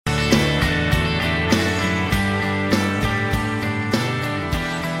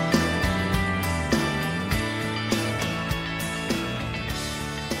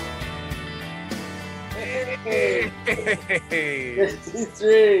Hey,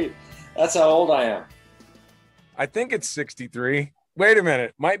 63. That's how old I am. I think it's 63. Wait a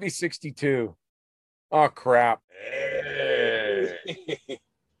minute. Might be 62. Oh, crap. Hey.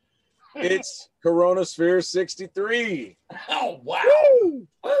 It's Coronasphere 63. Oh, wow. Woo!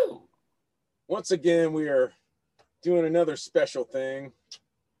 Woo. Once again, we are doing another special thing.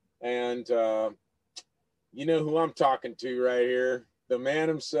 And you know who I'm talking to right here? The man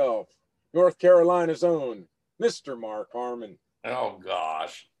himself, North Carolina's own, Mr. Mark Harmon. Oh,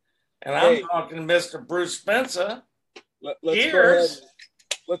 gosh. And Hey. I'm talking to Mr. Bruce Spencer. Let's Cheers. go ahead.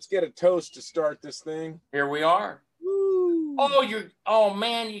 Let's get a toast to start this thing. Here we are. Woo. Oh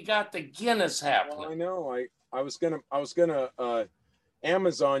man, you got the Guinness happening. Well, I know. I was gonna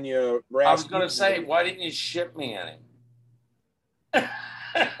Amazon you. I was gonna say, why didn't you ship me any?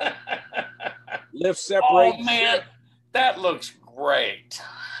 Lift, separate. Oh man, that looks great.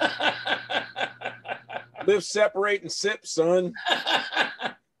 Live, separate, and sip, son.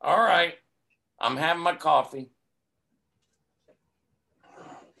 All right, I'm having my coffee.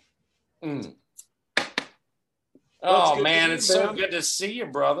 Oh man, it's so good to see you,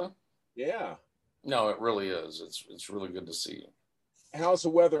 brother. Yeah. No, it really is. It's really good to see you. How's the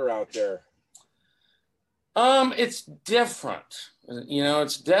weather out there? It's different. You know,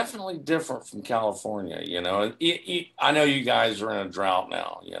 it's definitely different from California. You know, I know you guys are in a drought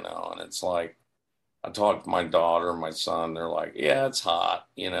now. You know, and it's like I talked to my daughter and my son. They're like, "Yeah, it's hot."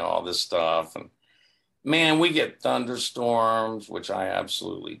 You know, all this stuff, and man, we get thunderstorms, which I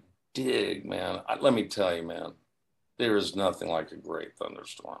absolutely dig, man. Let me tell you, man, there is nothing like a great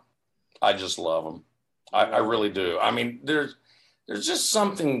thunderstorm. I just love them. I really do. I mean, there's just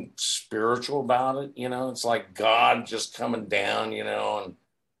something spiritual about it. You know, it's like God just coming down, you know, and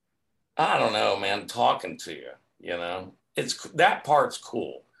I don't know, man, talking to you, you know, that part's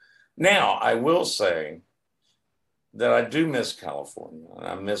cool. Now, I will say that I do miss California and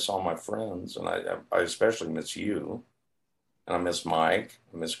I miss all my friends. And I especially miss you. And I miss Mike.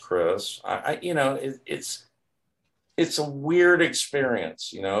 I miss Chris. You know, it's a weird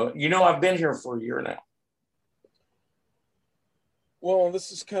experience, you know. I've been here for a year now. Well,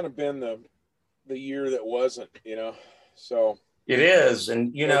 this has kind of been the year that wasn't, you know. So it is,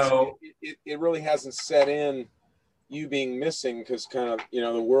 and you know, it really hasn't set in. You being missing because kind of, you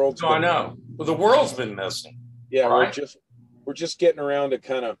know, the world's. I know. Well, the world's been missing. Yeah, right? we're just getting around to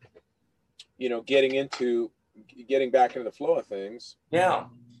kind of, you know, getting back into the flow of things. Yeah.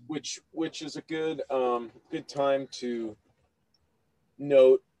 Which is a good time to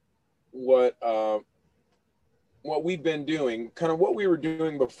note what we've been doing, kind of what we were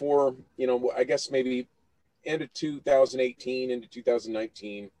doing before, you know, I guess maybe end of 2018 into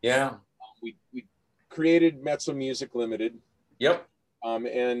 2019. Yeah. We created Mezzo Music Limited. Yep.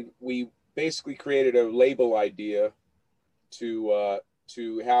 And we basically created a label idea to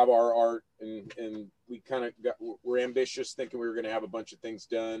have our art, and we kind of we're ambitious, thinking we were going to have a bunch of things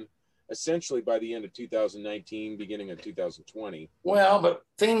done essentially by the end of 2019, beginning of 2020. Well, but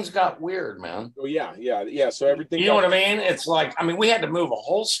things got weird, man. Oh yeah. So everything. You know what I mean? It's like, I mean, we had to move a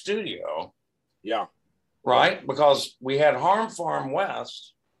whole studio. Yeah. Right, yeah. Because we had Harm Farm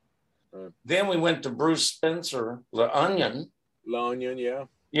West. Then we went to Bruce Spencer, La Onion. Yeah.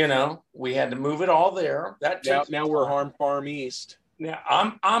 You know, we had to move it all there. That now we're Harm Farm East. Now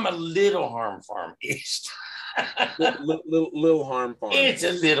I'm a little Harm Farm East. little Harm Farm. It's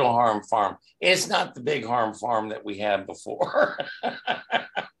a little Harm Farm. It's not the big Harm Farm that we had before.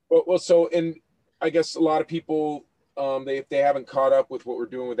 well, so, and I guess a lot of people, if they haven't caught up with what we're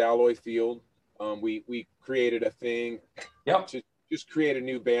doing with Alloy Field, we created a thing. Yep. To just create a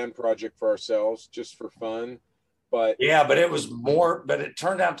new band project for ourselves, just for fun. But it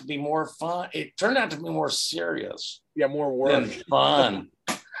turned out to be more fun. It turned out to be more serious. Yeah, more work than fun.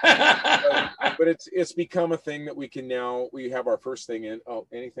 but it's become a thing that we have our first thing in. Oh,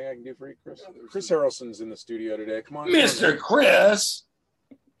 anything I can do for you, Chris? Chris Harrelson's in the studio today. Come on, Mr. Chris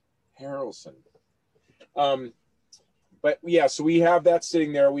Harrelson. But yeah, so we have that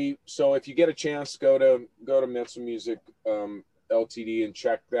sitting there. So if you get a chance, go to Mezzo Music Ltd and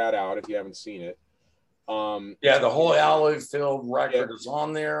check that out if you haven't seen it. The whole Alloy Field record is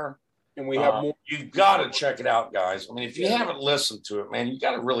on there. And we have more. You've got to check it out, guys. I mean, if you haven't listened to it, man, you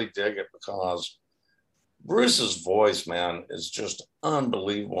got to really dig it, because Bruce's voice, man, is just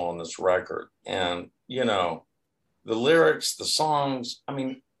unbelievable on this record. And, you know, the lyrics, the songs, I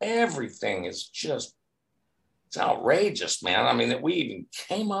mean, everything is just, it's outrageous, man. I mean, that we even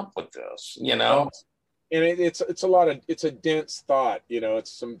came up with this, you know? And it's a dense thought, you know,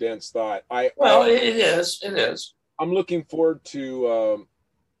 it's some dense thought. It is. I'm looking forward to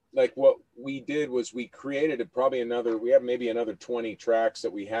like what we did was we created we have maybe another 20 tracks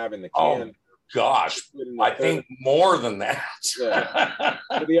that we have in the can. Oh gosh, I think more than that. Yeah.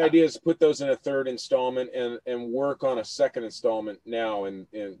 So the idea is to put those in a third installment and work on a second installment now and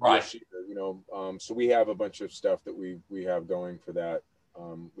right. this year, you know. So we have a bunch of stuff that we have going for that.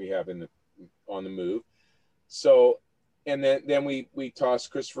 We have on the move. So, and then we toss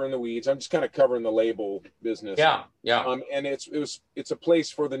Christopher in the Weeds. I'm just kind of covering the label business. Yeah. And it's a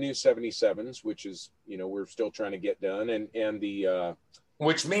place for the new 77s, which is, you know, we're still trying to get done, and the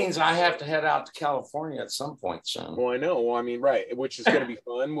which means I have to head out to California at some point soon. Well, I know. Well, I mean, right, which is going to be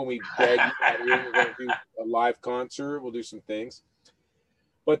fun when we drag you out here. We're going to do a live concert. We'll do some things.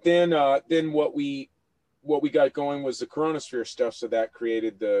 But then what we got going was the Chronosphere stuff. So that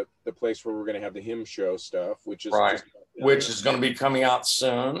created the place where we're going to have the hymn show stuff, which is right. Which is going to be coming out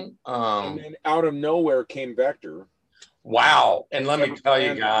soon. And then out of nowhere came Vector. Wow. And let me tell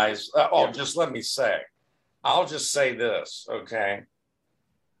you guys, just let me say, I'll just say this, okay?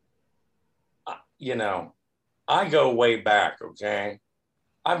 You know, I go way back, okay?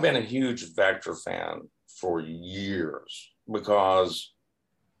 I've been a huge Vector fan for years because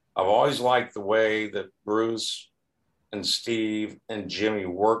I've always liked the way that Bruce and Steve and Jimmy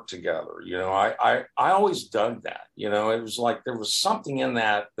worked together. You know, I always dug that. You know, it was like there was something in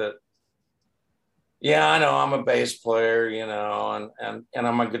that, yeah, I know I'm a bass player, you know, and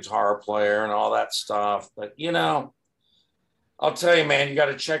I'm a guitar player and all that stuff. But, you know, I'll tell you, man, you got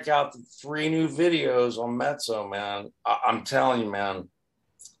to check out the 3 new videos on Mezzo, man. I'm telling you, man,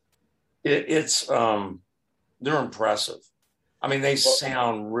 it's they're impressive. I mean, they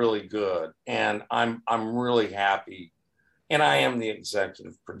sound really good, and I'm really happy. And I am the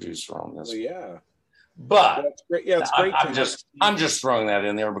executive producer on this. Well, yeah, but that's great. Yeah, it's great. I'm just throwing that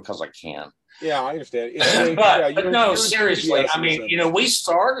in there because I can. Yeah, I understand. But no, seriously, I mean, you know, we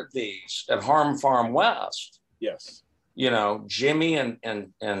started these at Harm Farm West. Yes. You know, Jimmy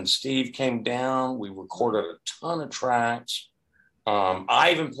and Steve came down. We recorded a ton of tracks.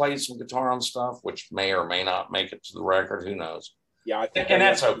 I even played some guitar on stuff, which may or may not make it to the record. Who knows? Yeah, I think, and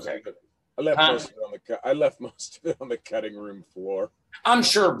that's okay. I left most of it on the cutting room floor. I'm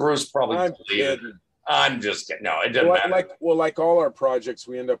sure Bruce probably. I'm kidding. I'm just kidding. No, it doesn't matter. Like all our projects,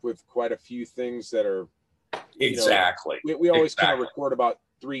 we end up with quite a few things that are exactly. You know, we always kind of record about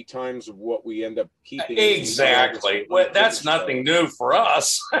 3 times of what we end up keeping. Exactly. Well, that's nothing new for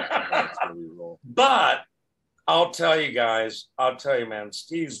us. But I'll tell you guys, man,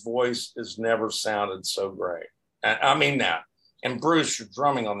 Steve's voice has never sounded so great. I mean that. And Bruce, your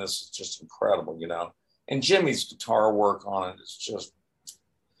drumming on this is just incredible, you know. And Jimmy's guitar work on it is just,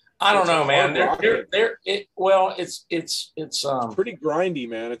 I don't know, man. It's pretty grindy,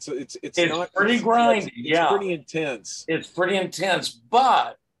 man. It's not pretty grindy. It's pretty intense. It's pretty intense,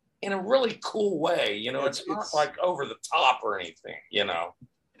 but in a really cool way. You know, it's not like over the top or anything. You know,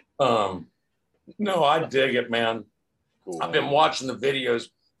 no, I dig it, man. Cool, I've been watching the videos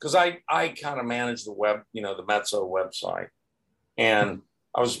because I kind of manage the web, you know, the Mezzo website, and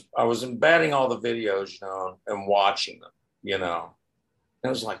I was embedding all the videos, you know, and watching them, you know. And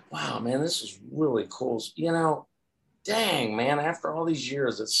I was like, wow, man, this is really cool. You know, dang, man, after all these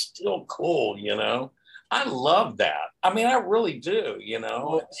years, it's still cool, you know. I love that. I mean, I really do, you know.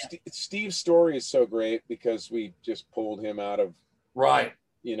 Well, Steve's story is so great because we just pulled him out of,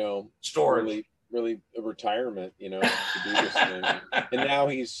 you know, storage. Really a retirement, you know, to do this thing. And now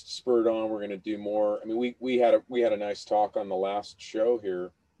he's spurred on. We're going to do more. I mean, we had a nice talk on the last show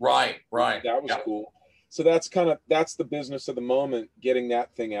here. Right. That was cool. So that's the business of the moment, getting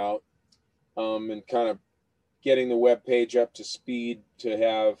that thing out, and kind of getting the web page up to speed to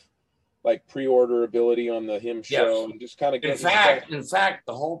have like pre-order ability on the hymn show, and just kind of in fact,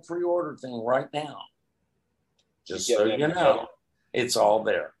 the whole pre-order thing right now, just so you know, it's all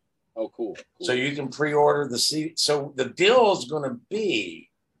there. Oh, cool. So you can pre-order the CD. So the deal is going to be,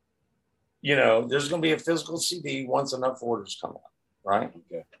 you know, there's going to be a physical CD once enough orders come out, right?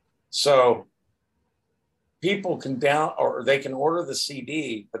 Okay. So people can they can order the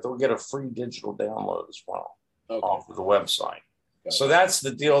CD, but they'll get a free digital download as well off of the website. So that's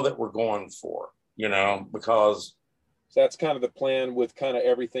the deal that we're going for, you know, because. So that's kind of the plan with kind of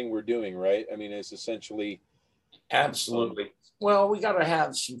everything we're doing, right? I mean, it's essentially. Absolutely. Well, we got to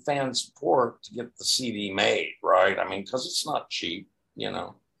have some fan support to get the CD made, right? I mean, because it's not cheap, you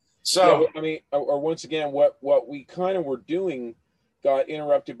know. So, yeah, I mean, or once again, what we kind of were doing got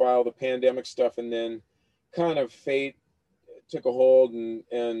interrupted by all the pandemic stuff, and then kind of fate took a hold,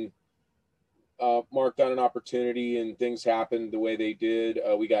 and Mark got an opportunity, and things happened the way they did.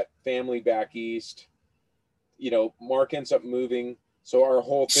 We got family back east. You know, Mark ends up moving. So our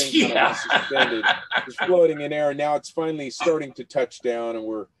whole thing kind of was suspended, was floating in air, and now it's finally starting to touch down, and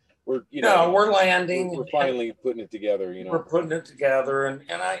we're No, we're landing. We're finally putting it together. We're putting it together, and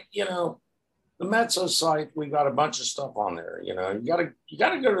I, the Mezzo site, we got a bunch of stuff on there. You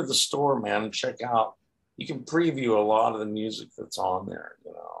gotta go to the store, man, and check out. You can preview a lot of the music that's on there,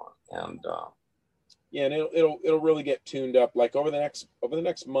 and yeah, and it'll really get tuned up. Like over the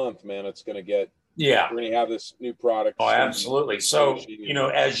next month, man, it's gonna get. Yeah, we're gonna have this new product. Oh, absolutely. So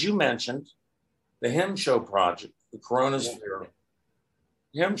as you mentioned, the Hymn Show project, the Coronasphere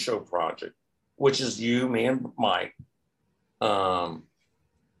Hymn Show project, which is you, me, and Mike.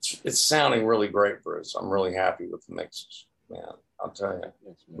 It's sounding really great, Bruce. I'm really happy with the mixes, man. I'll tell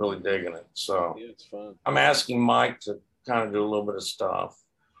you, really digging it. So yeah, it's fun. I'm asking Mike to kind of do a little bit of stuff.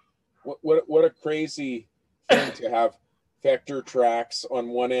 What a crazy thing to have Vector tracks on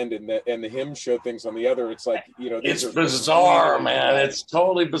one end and the Hymn Show things on the other. It's like, it's bizarre, man. It's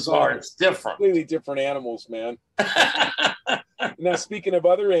totally bizarre. It's different. Completely different animals, man. Now, speaking of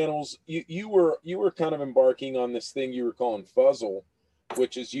other animals, you were kind of embarking on this thing you were calling Fuzzle,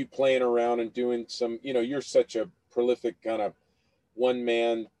 which is you playing around and doing some, you're such a prolific kind of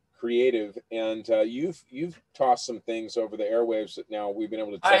one-man creative, and you've tossed some things over the airwaves that now we've been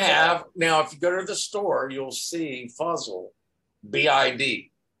able to check I have out. Now, if you go to the store, you'll see Fuzzle,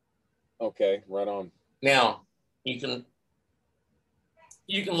 BID. Okay, right on. Now you can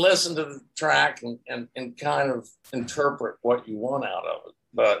listen to the track and kind of interpret what you want out of it,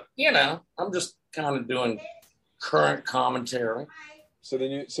 but I'm just kind of doing current commentary. So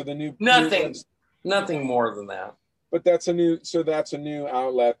the new nothing more than that. But that's a new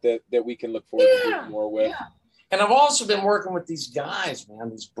outlet that we can look forward to doing more with. Yeah. And I've also been working with these guys, man,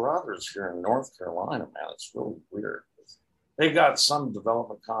 these brothers here in North Carolina, man. It's really weird. They've got some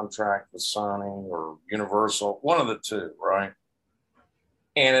development contract with Sony or Universal, one of the two, right?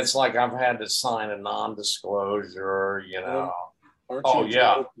 And it's like I've had to sign a non-disclosure, Aren't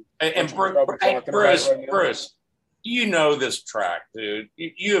you And Bruce, this track, dude.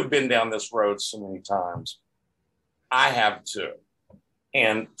 You have been down this road so many times. I have too.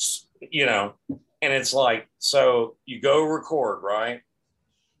 And, and it's like, so you go record, right?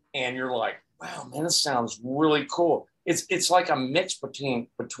 And you're like, wow, man, this sounds really cool. It's like a mix between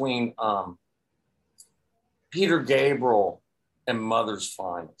Peter Gabriel and Mother's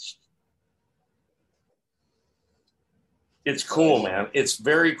Finest. It's cool, man. It's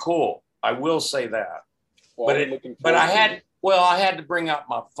very cool. I will say that. Well, I had to bring out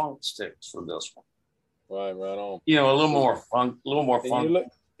my funk sticks for this one. Right on. A little more funk.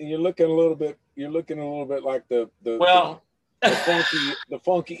 You're looking a little bit like the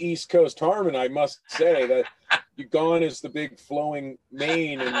funky East Coast Harmon. I must say that you're gone is the big flowing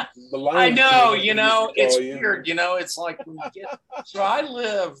mane and the line. I know, it's weird. It's like when you get. So I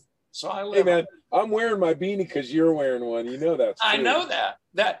live. Hey man, I'm wearing my beanie because you're wearing one. That. I know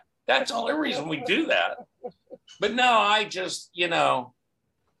that. That's the only reason we do that. But no, I just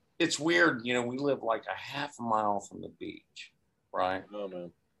it's weird. We live like a half a mile from the beach, right? Oh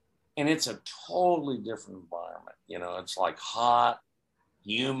man. And it's a totally different environment. It's like hot,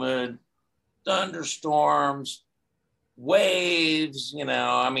 humid, thunderstorms, waves,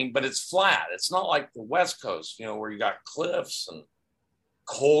 but it's flat. It's not like the West Coast, where you got cliffs and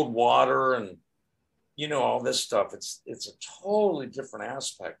cold water and, all this stuff. It's a totally different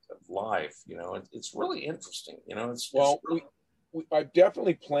aspect of life. It's really interesting. I'm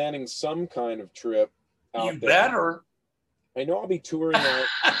definitely planning some kind of trip out there. Better. I know I'll be touring out.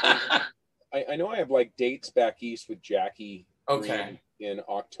 I know I have like dates back east with Jackie. Okay. In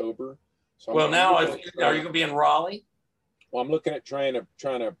October. So are you going to be in Raleigh? Well, I'm looking at trying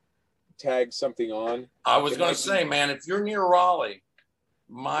to tag something on. I was going to say, man, if you're near Raleigh,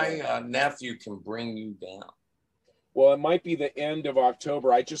 my nephew can bring you down. Well, it might be the end of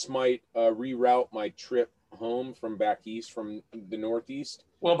October. I just might reroute my trip home from back east, from the Northeast.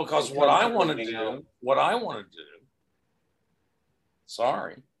 Well, because what I want to do,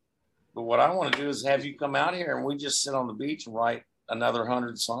 sorry, but what I want to do is have you come out here and we just sit on the beach and write another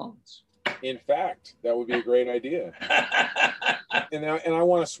 100 songs. In fact, that would be a great idea. and I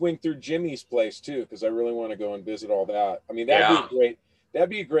want to swing through Jimmy's place too, because I really want to go and visit all that. I mean, that'd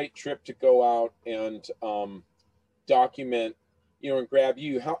be a great trip to go out and document, and grab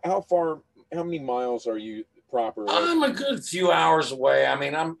you. How many miles are you proper? I'm a good few hours away. I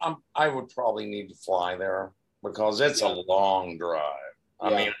mean, I would probably need to fly there because it's a long drive. I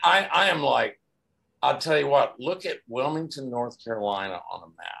mean, I am like, I'll tell you what, look at Wilmington, North Carolina on a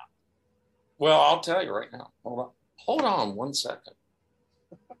map. Well, I'll tell you right now. Hold on 1 second.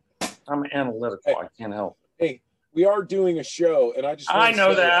 I'm analytical. I can't help it. Hey, we are doing a show, and I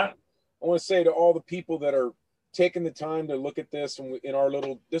know that. I want to say to all the people that are taking the time to look at this, and in our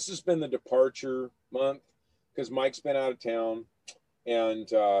this has been the departure month because Mike's been out of town, and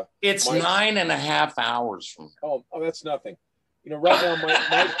it's Mike's 9.5 hours from here. Oh, that's nothing. You know, right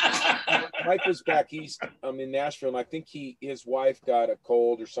now Mike was back east, in Nashville, and I think his wife got a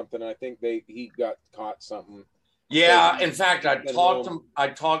cold or something. I think he got caught something. Yeah, in fact, I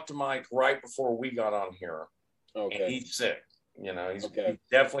talked to Mike right before we got on here. Okay, and he's sick. You know, he's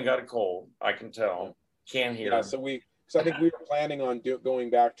definitely got a cold. I can tell. Can't hear. Yeah, so I think we were planning on going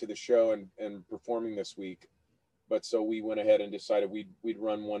back to the show and performing this week, but so we went ahead and decided we'd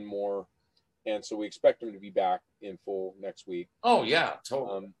run one more, and so we expect him to be back in full next week. Oh yeah,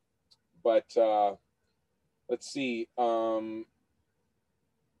 totally. But let's see. Oh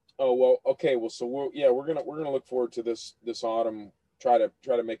well, okay. Well, so we're gonna look forward to this autumn. Try to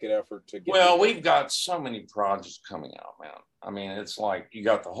make an effort to get. Well, we've got so many projects coming out, man. I mean, it's like you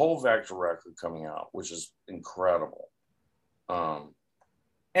got the whole Vector record coming out, which is incredible.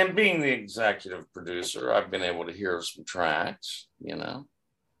 And being the executive producer, I've been able to hear some tracks. You know,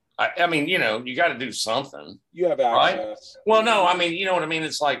 I mean, you know, you got to do something. You have access. Right? Well, no, I mean, you know what I mean.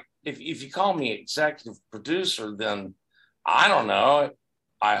 It's like if you call me executive producer, then I don't know.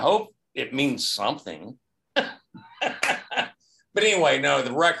 I hope it means something. But anyway, no,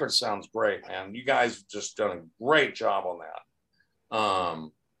 the record sounds great, man. You guys have just done a great job on that.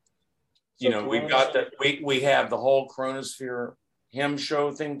 You know, we've got that. We have the whole Chronosphere hymn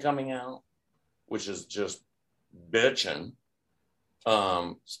show thing coming out, which is just bitching.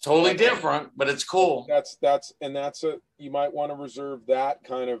 It's totally different, but it's cool. You might want to reserve that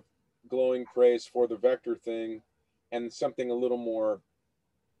kind of glowing praise for the Vector thing, and something a little more,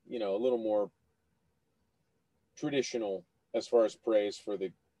 you know, a little more traditional as far as praise for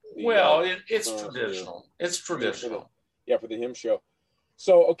the well, it's traditional. It's traditional. For the hymn show.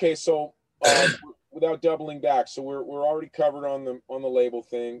 So okay, so without doubling back, so we're already covered on the label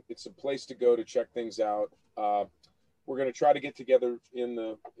thing. It's a place to go to check things out. We're going to try to get together in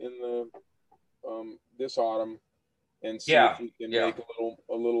the this autumn and see if we can make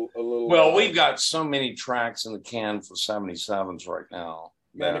a little. Well, we've got so many tracks in the can for 77s right now.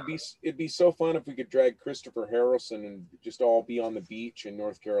 Man, it'd be so fun if we could drag Christopher Harrelson and just all be on the beach in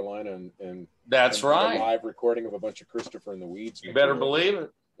North Carolina and that's right. A live recording of a bunch of Christopher in the Weeds. You better believe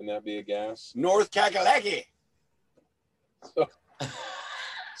it. Wouldn't that be a gas? North Kakalaki.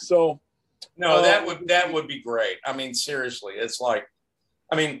 So no, that would be great. I mean, seriously, it's like,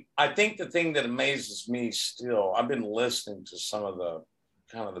 I mean, I think the thing that amazes me still, I've been listening to some of the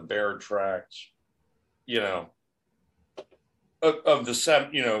kind of the Bear tracks, you know, of the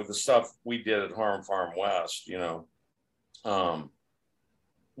you know, the stuff we did at Harm Farm West, you know,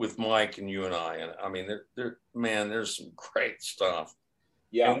 with Mike and you and I mean, there's some great stuff.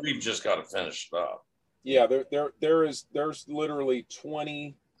 Yeah, and we've just got to finish it up. Yeah, there's literally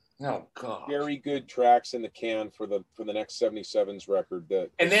 20 very good tracks in the can for the next 77s record.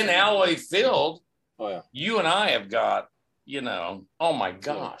 And then Alloy Field. Oh yeah, you and I have got, you know, oh my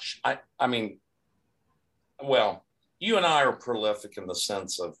gosh, I mean, well. You and I are prolific in the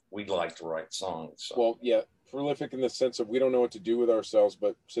sense of we like to write songs. So. Well, yeah, prolific in the sense of we don't know what to do with ourselves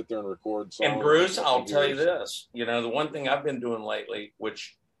but sit there and record songs. And Bruce, I'll tell you this, you know, the one thing I've been doing lately,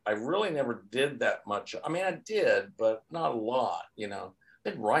 which I really never did that much. I mean, I did, but not a lot, you know.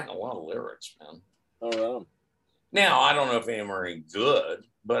 I've been writing a lot of lyrics, man. Oh, right. Now, I don't know if any of them are any good,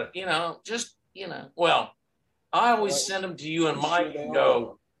 but, you know, just, you know, well, I always send them to you and Mike and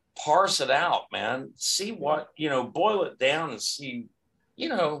go, parse it out, man. See what, you know, boil it down and see, you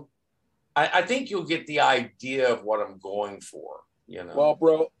know, I think you'll get the idea of what I'm going for, you know. Well,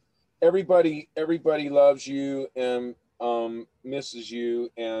 bro, everybody loves you and misses you,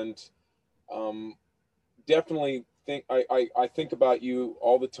 and definitely think I think about you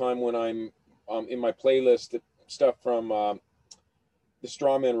all the time when I'm in my playlist. Stuff from the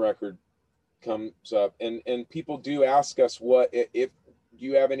Strawman record comes up, and people do ask us what if. Do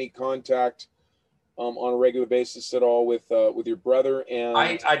you have any contact on a regular basis at all with your brother? And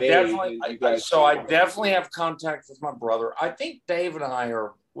I definitely have contact with my brother. I think Dave and I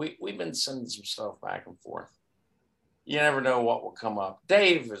we've been sending some stuff back and forth. You never know what will come up.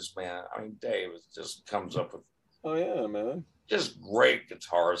 Dave just comes up with. Oh yeah, man. Just great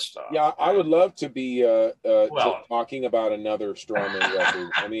guitar stuff. Yeah, I would love to be talking about another Strawman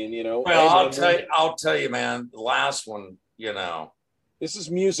record. I mean, you know. Well, I'll tell you, man. The last one, you know. This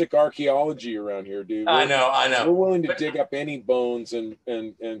is music archaeology around here, dude. I know. We're willing to dig up any bones and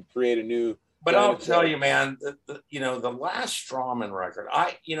create a new. But I'll tell you, man, you know, the last Strawman record,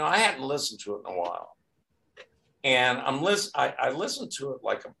 I hadn't listened to it in a while. And I listened to it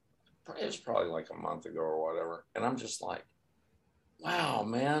it was probably like a month ago or whatever. And I'm just like, wow,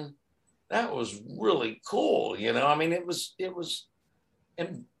 man, that was really cool. You know, I mean, it was,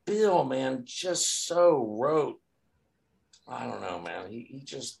 and Bill, man, just so wrote, I don't know, man. He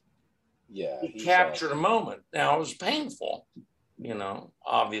just, Yeah, he captured a moment. Now it was painful, you know,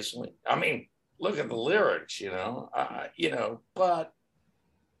 obviously. I mean, look at the lyrics, you know, but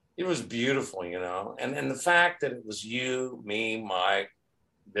it was beautiful, you know, and the fact that it was you, me, Mike,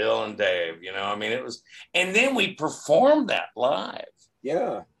 Bill, and Dave, you know, I mean, it was, and then we performed that live.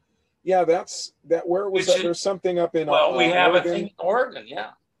 Yeah, that's that. Where was that? There's something up in well, we have Oregon. a thing in Oregon,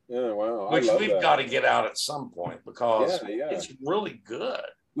 yeah. Yeah, wow. Which we've got to get out at some point because it's really good.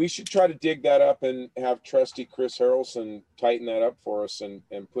 We should try to dig that up and have trusty Chris Harrelson tighten that up for us and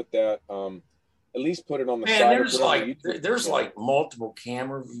put that at least put it on the side. There's like multiple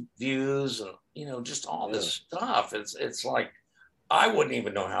camera views and you know just all this stuff. It's like I wouldn't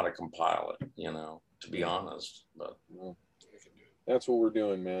even know how to compile it, you know, to be honest. But that's what we're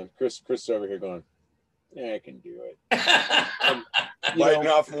doing, man. Chris is over here going, yeah, I can do it. Biting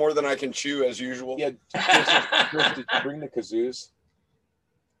off more than I can chew as usual. Yeah, Chris, did you bring the kazoos?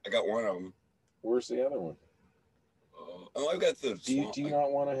 I got one of them. Where's the other one? I've got the. Do you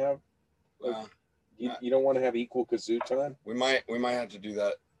not want to have? You don't want to have equal kazoo time? We might have to do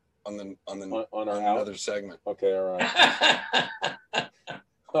that on another segment. Okay, all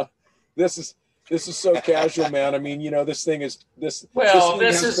right. This is so casual, man. I mean, you know, this thing is this. Well,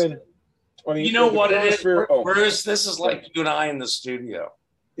 this is. I mean, you know what it is, Bruce. This is like you and I in the studio.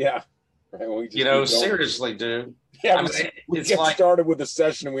 Yeah. Right, you know, seriously, dude. Yeah, I mean, we get started with a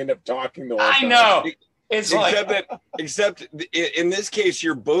session and we end up talking the whole time. I know. It's except in this case,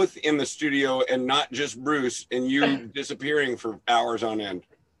 you're both in the studio and not just Bruce and you disappearing for hours on end.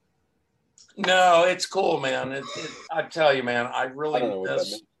 No, it's cool, man. I tell you, man, I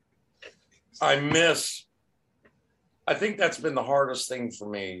miss. I think that's been the hardest thing for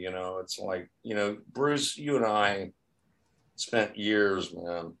me. You know, it's like, you know, Bruce, you and I spent years,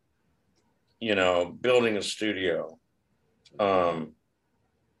 man, you know, building a studio.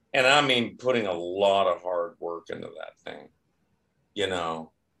 And I mean, putting a lot of hard work into that thing, you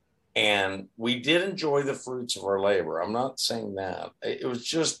know, and we did enjoy the fruits of our labor. I'm not saying that. It was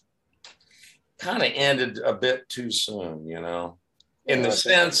just kind of ended a bit too soon, you know, in the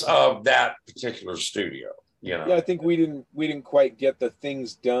sense of that particular studio, you know. Yeah, I think we didn't quite get the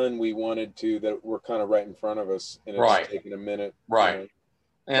things done we wanted to that were kind of right in front of us, and it's taking a minute. Right. You know.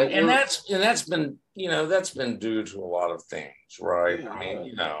 And that's been, you know, that's been due to a lot of things, right? I mean,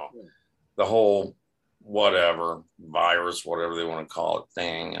 you know, the whole whatever virus, whatever they want to call it,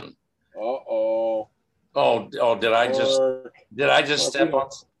 thing, and did I just step on?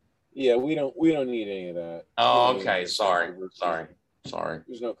 Yeah, we don't need any of that. Oh, okay. Sorry.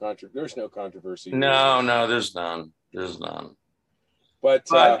 There's no controversy. No, there's none. But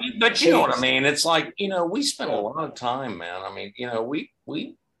you know what I mean? It's like, you know, we spent a lot of time, man. I mean, you know, we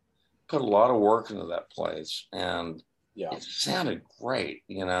put a lot of work into that place and it sounded great,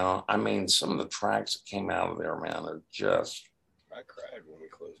 you know. I mean, some of the tracks that came out of there, man, are just. I cried when we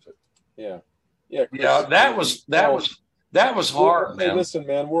closed it. Yeah. Yeah, that was hard, man. Hey, listen,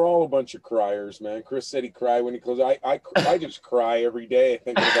 man, we're all a bunch of criers, man. Chris said he cried when he closed. I just cry every day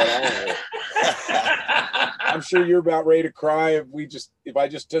thinking about all of it. I'm sure you're about ready to cry if I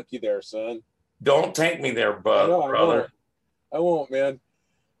just took you there, son. Don't take me there, brother. I won't, man.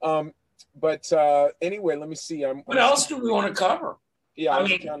 But anyway, let me see. What else do we want to cover? Yeah, I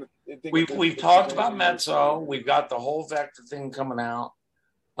mean, we've talked about Mezzo. We've got the whole Vector thing coming out.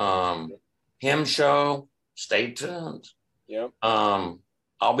 Hymn show. Stay tuned. Yeah. I'll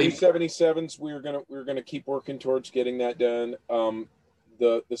be 77s. We're gonna keep working towards getting that done.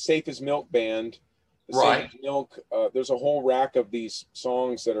 The Safe as Milk band. Right. Safe as Milk. There's a whole rack of these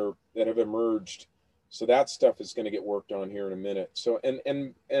songs that have emerged. So that stuff is going to get worked on here in a minute. So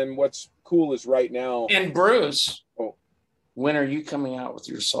and what's cool is right now. And Bruce, when are you coming out with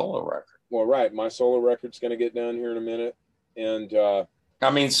your solo record? Well, right, my solo record's going to get done here in a minute, and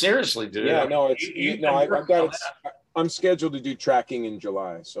I mean, seriously, dude. Yeah, no, I've got it. I'm scheduled to do tracking in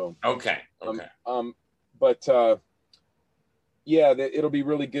July, so okay. But it'll be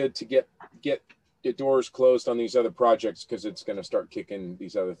really good to get the doors closed on these other projects because it's going to start kicking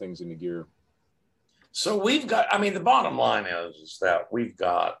these other things into gear. So we've got, I mean, the bottom line is that we've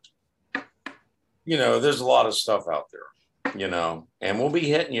got, you know, there's a lot of stuff out there, you know, and we'll be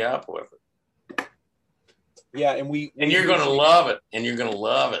hitting you up with it. Yeah, and you're going to love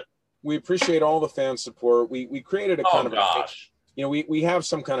it. We appreciate all the fan support. We created a kind of, you know, we have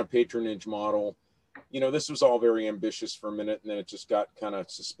some kind of patronage model this was all very ambitious for a minute, and then it just got kind of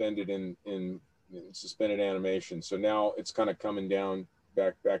suspended in suspended animation. So now it's kind of coming down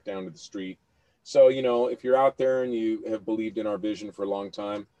back down to the street. So, if you're out there and you have believed in our vision for a long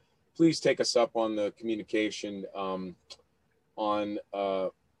time, please take us up on the communication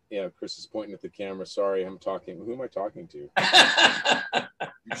Chris is pointing at the camera. Sorry, I'm talking. Who am I talking to?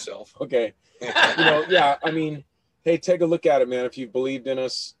 Yourself. Okay. Hey, take a look at it, man. If you've believed in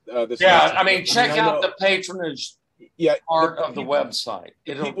us, check out the patronage part of the website.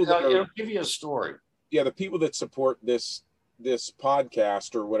 It'll give you a story. Yeah, the people that support this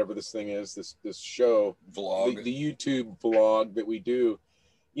podcast or whatever this thing is, this show vlog, the YouTube vlog that we do,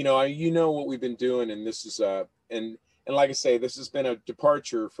 what we've been doing, and this is and like I say, this has been a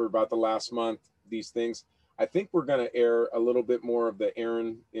departure for about the last month. These things, I think we're going to air a little bit more of the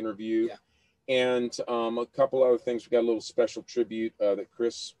Aaron interview, and a couple other things. We got a little special tribute that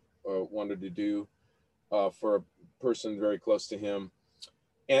Chris wanted to do for a person very close to him.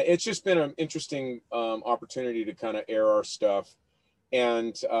 And it's just been an interesting opportunity to kind of air our stuff.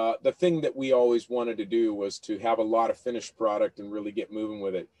 And the thing that we always wanted to do was to have a lot of finished product and really get moving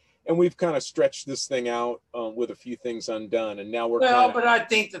with it. And we've kind of stretched this thing out with a few things undone. And now we're but I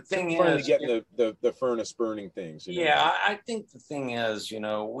think the thing finally getting the furnace burning things. Yeah, I think the thing is,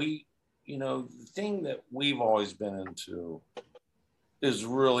 the thing that we've always been into is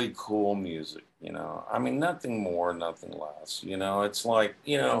really cool music, nothing more, nothing less, it's like,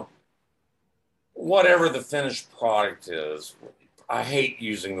 whatever the finished product is, I hate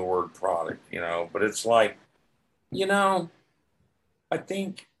using the word product, but it's like, I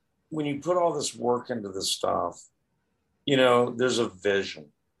think when you put all this work into this stuff, there's a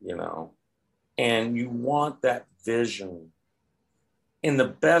vision, and you want that vision in the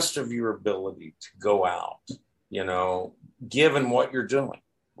best of your ability to go out, given what you're doing,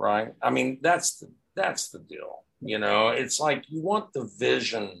 right? That's the deal. It's like you want the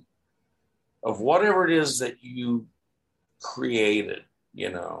vision of whatever it is that you created,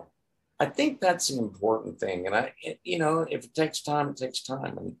 I think that's an important thing. And if it takes time, it takes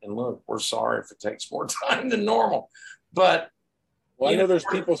time. And look, we're sorry if it takes more time than normal, but I know there's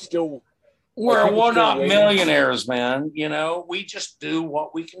people still. We're not millionaires, man. We just do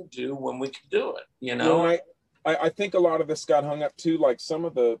what we can do when we can do it, I think a lot of this got hung up too. Like some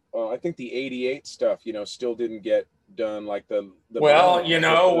of the, I think the 88 stuff, still didn't get done. Like I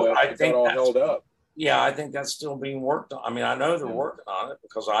think all held up. Yeah, I think that's still being worked on. I know they're working on it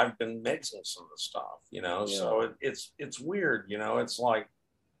because I've been mixing some of the stuff, so it's weird, it's like,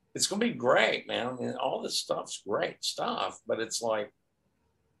 it's going to be great, man. All this stuff's great stuff, but it's like,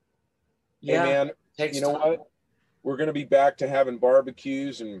 hey man, what? We're going to be back to having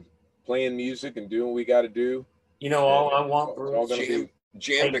barbecues and playing music and doing what we got to do. All I want, Bruce.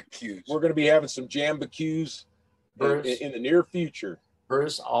 Jambacues. We're going to be having some jambacues in the near future.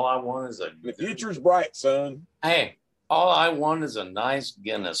 Bruce, all I want is the future's bright, son. Hey, all I want is a nice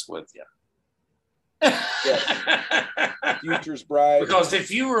Guinness with you. Yes. Future's bright. Because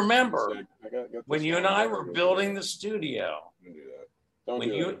if you remember, when you and I were building the studio,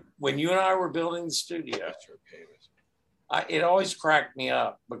 when you and I were building the studio, it always cracked me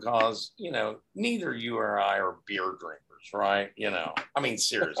up because, neither you or I are beer drinkers, right?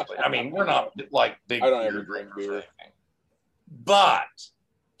 Seriously. We're not like big beer drinkers or anything. But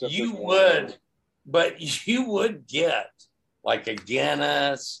you would get like a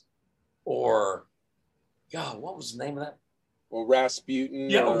Guinness or, God, what was the name of that? Well, Rasputin.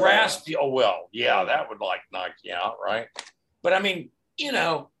 Yeah, Rasputin. Oh, well, yeah, that would like knock you out, right? But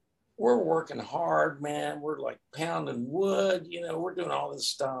we're working hard, man. We're like pounding wood, we're doing all this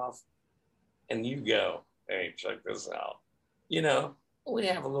stuff. And you go, hey, check this out. We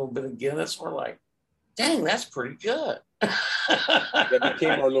have a little bit of Guinness. We're like, dang, that's pretty good. That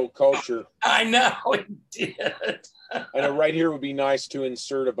became our little culture. I know it did. I know right here would be nice to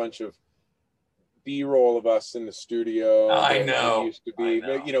insert a bunch of B-roll of us in the studio. I know. Used to be,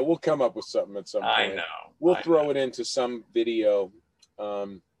 but we'll come up with something at some point. I know. We'll throw it into some video,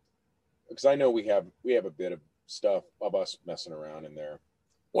 because I know we have a bit of stuff of us messing around in there.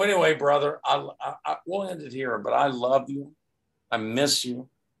 Well, anyway, brother, I we'll end it here. But I love you. I miss you.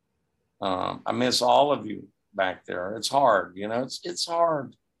 I miss all of you back there. It's hard, it's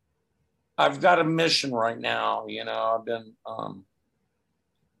hard. I've got a mission right now. I've been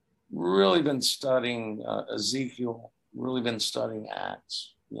really been studying Ezekiel, really been studying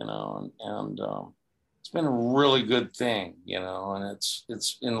Acts, and it's been a really good thing, and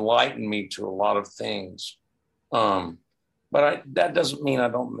it's enlightened me to a lot of things. But that doesn't mean I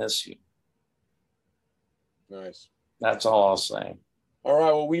don't miss you. Nice. That's all I'll say. All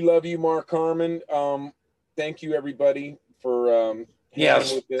right. Well, we love you, Mark Harmon. Thank you, everybody, for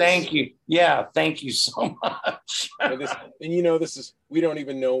Yes, with this. thank you. Yeah, thank you so much. and this is, we don't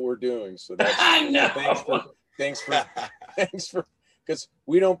even know what we're doing, so that's I know. Thanks for because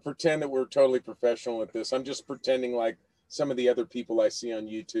we don't pretend that we're totally professional at this. I'm just pretending like some of the other people I see on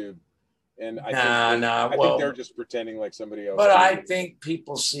YouTube, and I think they're just pretending like somebody else. But I think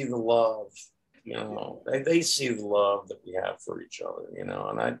people see the love. You know, they see the love that we have for each other. You know,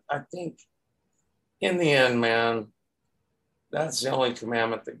 and I think in the end, man, that's the only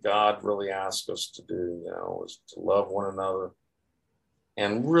commandment that God really asked us to do, you know, was to love one another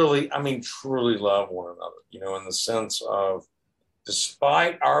and really, I mean, truly love one another, you know, in the sense of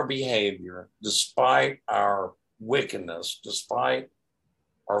despite our behavior, despite our wickedness, despite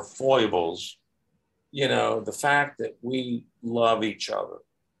our foibles, you know, the fact that we love each other,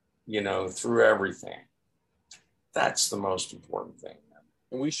 you know, through everything, that's the most important thing.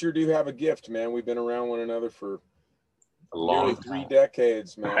 And we sure do have a gift, man. We've been around one another for nearly 3 time.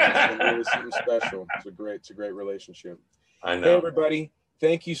 decades, man. It's been really something special. It's a great relationship. I know. Hey, everybody.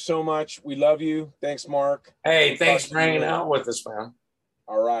 Thank you so much. We love you. Thanks, Mark. Hey, thanks for hanging out with us, man.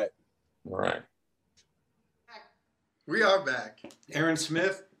 All right. All right. We are back. Aaron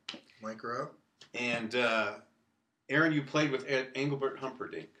Smith, Mike Rowe. And Aaron, you played with Engelbert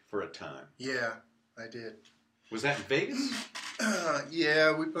Humperdinck for a time. Yeah, I did. Was that in Vegas?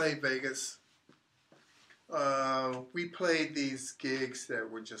 Yeah, we played Vegas. We played these gigs that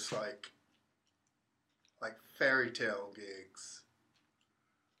were just like fairy tale gigs.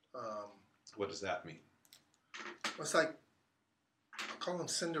 What does that mean? It's like, I call them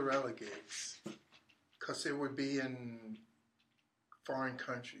Cinderella gigs, because it would be in foreign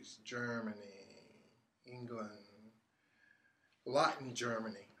countries, Germany, England, a lot in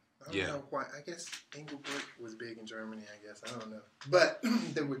Germany. I don't know why. I guess Engelbert was big in Germany, I guess. I don't know. But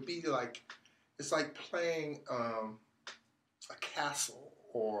there would be like, it's like playing a castle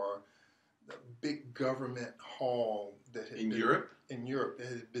or the big government hall that had in been, Europe? In Europe, that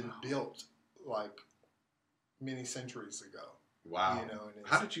had been built like many centuries ago. Wow. You know, and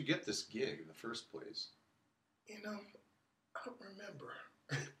how did you get this gig in the first place? You know, I don't remember.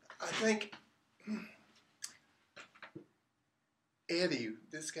 I think Eddie,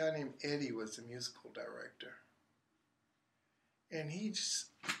 this guy named Eddie, was the musical director. And he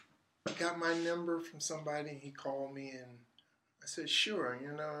just got my number from somebody. He called me and I said, sure,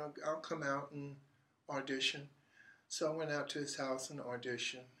 you know, I'll come out and audition. So I went out to his house and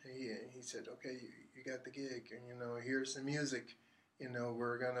auditioned. He said, okay, you got the gig, and, you know, here's the music. You know,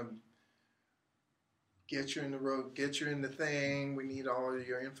 we're going to get you in the road, get you in the thing. We need all of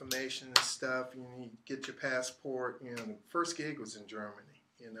your information and stuff. You need to get your passport. You know, the first gig was in Germany,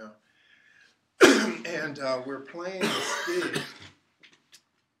 you know. And we're playing this gig.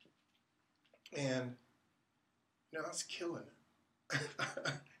 And, you know, I was killing it.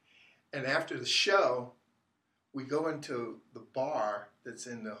 And after the show, we go into the bar that's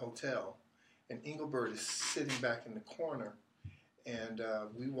in the hotel, and Engelbert is sitting back in the corner, and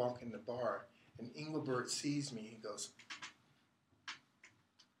we walk in the bar, and Engelbert sees me. He goes,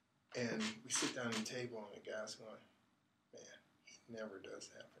 and we sit down at the table, and the guy's going, man, he never does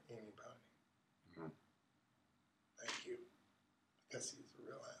that for anybody. Thank you, because he's a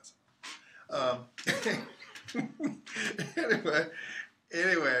real asshole.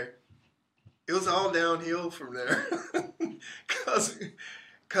 Anyway, it was all downhill from there,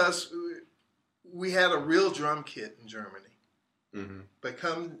 because we had a real drum kit in Germany. Mm-hmm. But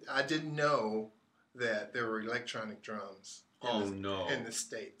I didn't know that there were electronic drums in the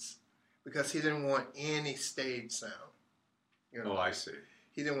States, because he didn't want any stage sound. You know? Oh, I see.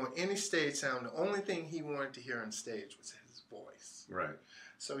 He didn't want any stage sound. The only thing he wanted to hear on stage was his voice. Right.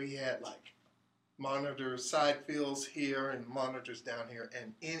 So he had like monitors, side fields here and monitors down here,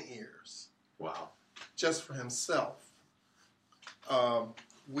 and in-ears. Wow. Just for himself.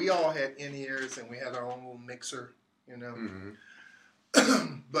 We all had in-ears, and we had our own little mixer, you know.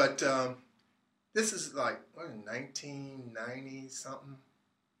 Mm-hmm. But this is like, 1990 something.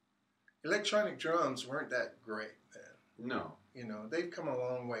 Electronic drums weren't that great then. No. You know, they've come a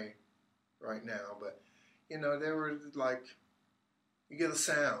long way right now, but, you know, they were like, you get a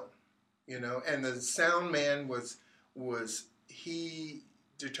sound, you know, and the sound man he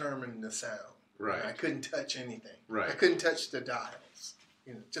determined the sound. Right. I couldn't touch anything. Right. I couldn't touch the dials.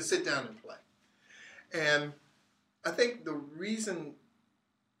 You know, just sit down and play. And I think the reason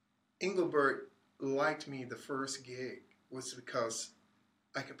Engelbert liked me the first gig was because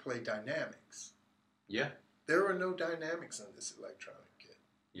I could play dynamics. Yeah. There were no dynamics on this electronic kit.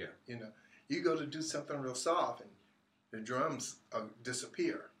 Yeah. You know, you go to do something real soft, and the drums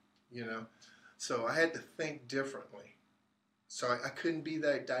disappear, you know. So I had to think differently. So I couldn't be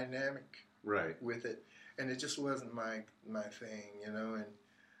that dynamic Right. with it, and it just wasn't my thing, you know. And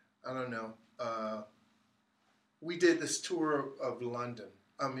I don't know. We did this tour of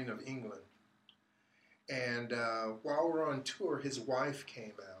of England, and while we were on tour, his wife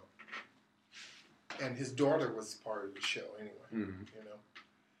came out, and his daughter was part of the show anyway, Mm-hmm. you know.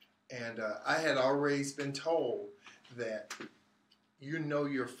 And I had always been told that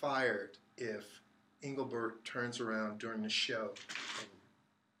you're fired if Engelbert turns around during the show and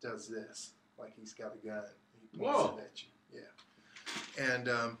does this, like he's got a gun. He points Whoa. it at you. Yeah.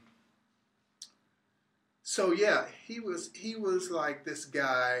 And so yeah, he was like this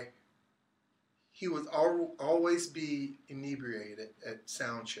guy. He would always be inebriated at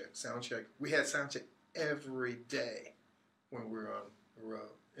sound check. Sound check. We had sound check every day when we were on the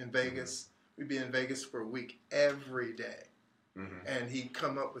road. In Vegas, we'd be in Vegas for a week every day. Mm-hmm. And he'd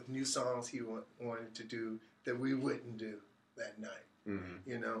come up with new songs he wanted to do that we wouldn't do that night, Mm-hmm.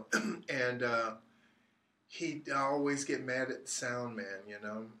 you know. And he'd always get mad at the sound man, you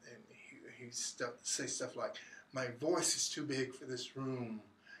know. And he'd say stuff like, "My voice is too big for this room,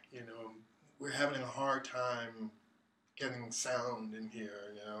 you know. We're having a hard time getting sound in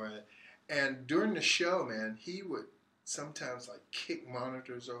here, you know." And during the show, man, he would sometimes like kick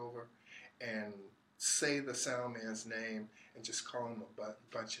monitors over and say the sound man's name and just call him a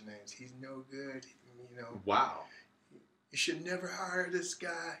bunch of names. He's no good, you know. Wow. You should never hire this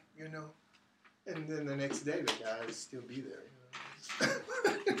guy, you know. And then the next day, the guy would still be there, you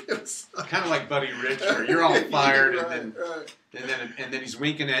know. Kind of like Buddy Rich, where you're all fired, Right, and right. then he's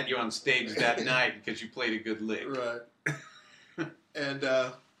winking at you on stage that night because you played a good lick. Right. And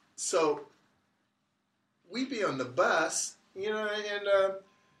so we'd be on the bus, you know, and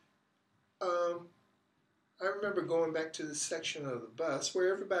I remember going back to the section of the bus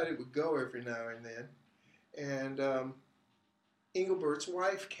where everybody would go every now and then. And Engelbert's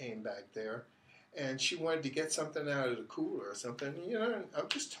wife came back there, and she wanted to get something out of the cooler or something. You know, and I'm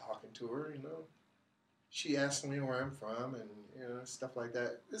just talking to her, you know. She asked me where I'm from and, you know, stuff like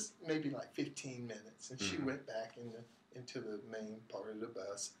that. This maybe like 15 minutes. And she went back into the main part of the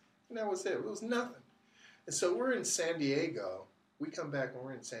bus. And that was it. It was nothing. And so we're in San Diego. We come back and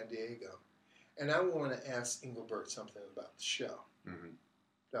we're in San Diego. And I want to ask Engelbert something about the show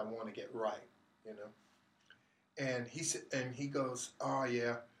that I want to get right, you know. And he said, and he goes, "Oh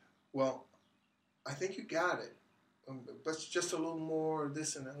yeah, well, I think you got it, but just a little more of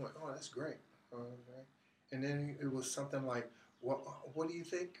this." And I went, "Oh, that's great." Okay. And then it was something like, "What do you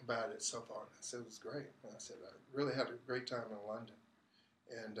think about it so far?" And I said, "It was great." And I said, "I really had a great time in London."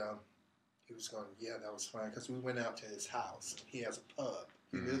 And he was going, "Yeah, that was fine," because we went out to his house. He has a pub.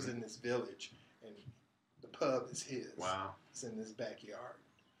 He lives in this village, and the pub is his. Wow. It's in his backyard.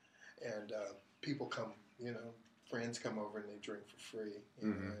 And people come, you know, friends come over and they drink for free. You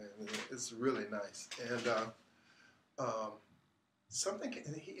know, and it's really nice. And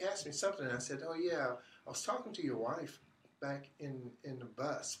he asked me something, and I said, "Oh, yeah, I was talking to your wife back in the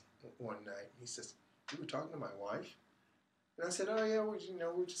bus one night." He says, "You were talking to my wife?" And I said, "Oh, yeah,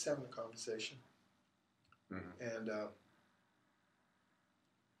 we're just having a conversation." And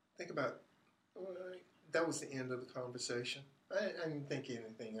think about, that was the end of the conversation. I didn't think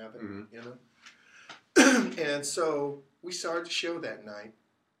anything of it, you know. And so we started the show that night,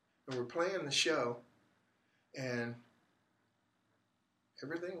 and we're playing the show, and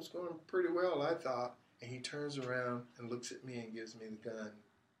everything was going pretty well, I thought. And he turns around and looks at me and gives me the gun.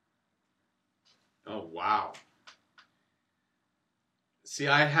 Oh, wow. See,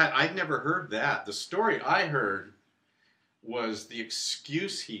 I'd never heard that. The story I heard was the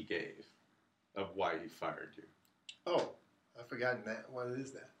excuse he gave of why he fired you. Oh, I've forgotten that. What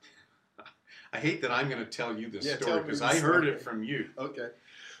is that? I hate that I'm going to tell you this Yeah, tell story me because the I heard story. it from you. Okay.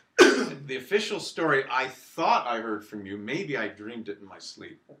 The official story I thought I heard from you, maybe I dreamed it in my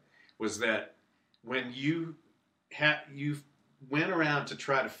sleep, was that when you went around to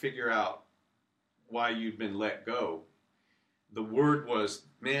try to figure out why you'd been let go, the word was,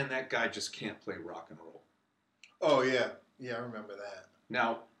 "Man, that guy just can't play rock and roll." Oh, yeah. Yeah, I remember that.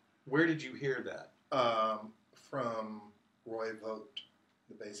 Now, where did you hear that? From Roy Vogt,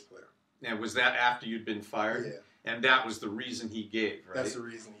 the bass player. And was that after you'd been fired? Yeah. And that was the reason he gave, right? That's the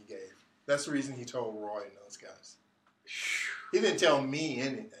reason he gave. That's the reason he told Roy and those guys. He didn't tell me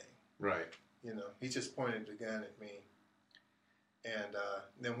anything. Right. You know, he just pointed the gun at me. And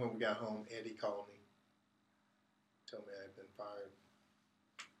then when we got home, Eddie called me. Told me I had been fired.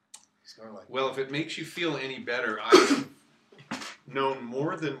 He's going like, Well, if it makes you feel any better, I've known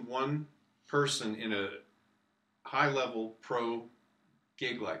more than one person in a high-level pro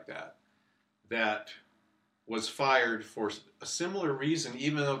gig like that was fired for a similar reason,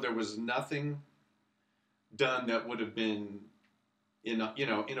 even though there was nothing done that would have been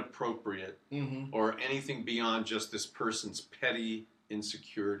inappropriate or anything beyond just this person's petty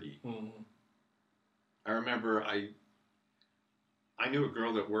insecurity. I remember I knew a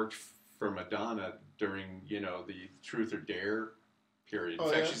girl that worked for Madonna during the Truth or Dare period.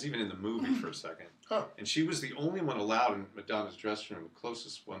 In fact, she's even in the movie for a second. And she was the only one allowed in Madonna's dressing room, the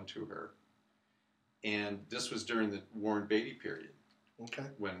closest one to her. And this was during the Warren Beatty period,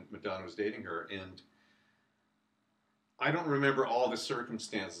 when Madonna was dating her. And I don't remember all the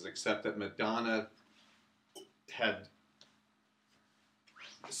circumstances except that Madonna had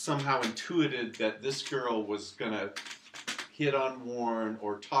somehow intuited that this girl was going to hit on Warren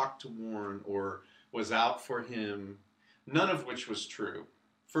or talk to Warren or was out for him, none of which was true.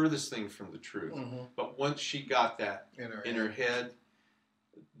 Furthest thing from the truth. But once she got that in her head,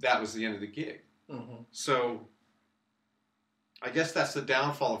 that was the end of the gig. So I guess that's the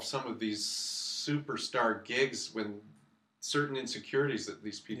downfall of some of these superstar gigs, when certain insecurities that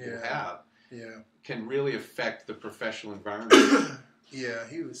these people have can really affect the professional environment.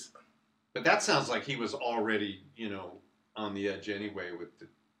 He was. But that sounds like he was already, on the edge anyway with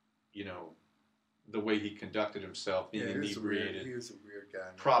the way he conducted himself, being inebriated. He was a weird guy.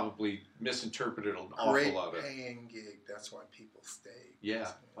 Man. Probably misinterpreted an awful lot of it. Great paying gig. That's why people stayed.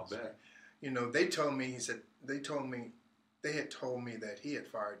 Yeah, I'll bet. They told me. They had told me that he had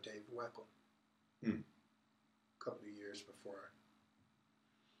fired Dave Weckl a couple of years before.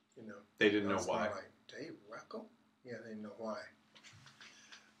 They didn't know why. Like, Dave Weckl? Yeah, they didn't know why.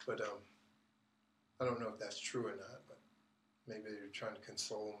 But I don't know if that's true or not. But maybe they were trying to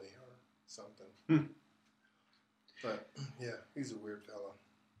console me or something. But yeah, he's a weird fellow.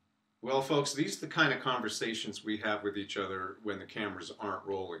 Well, folks, these are the kind of conversations we have with each other when the cameras aren't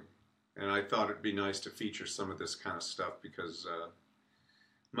rolling. And I thought it'd be nice to feature some of this kind of stuff because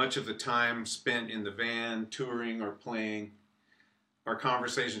much of the time spent in the van, touring or playing, are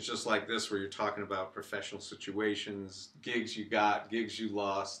conversations just like this where you're talking about professional situations, gigs you got, gigs you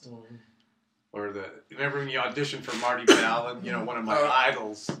lost. Or remember when you auditioned for Marty Ballin, one of my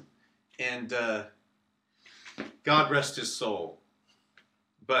idols, and God rest his soul.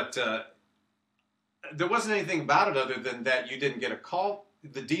 But there wasn't anything about it other than that you didn't get a call,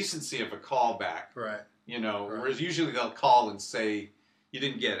 the decency of a call back. Right. Whereas usually they'll call and say, you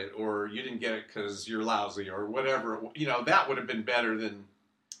didn't get it, or you didn't get it because you're lousy, or whatever. That would have been better than,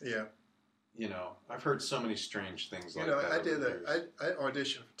 I've heard so many strange things like that. I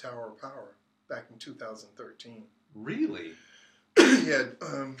auditioned for Tower of Power back in 2013. Really? Yeah,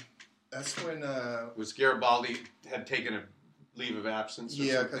 that's when... was Garibaldi had taken a leave of absence or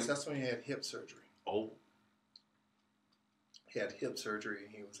something? because that's when he had hip surgery. Oh. He had hip surgery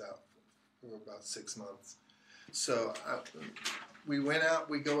and he was out for about 6 months. So we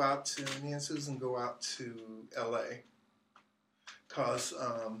go out to, me and Susan go out to L.A. because,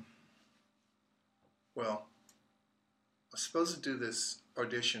 I was supposed to do this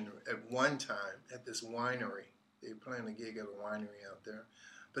audition at one time at this winery. They were playing a gig at a winery out there,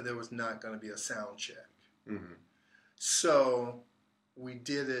 but there was not going to be a sound check. So we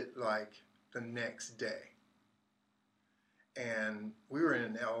did it like the next day. And we were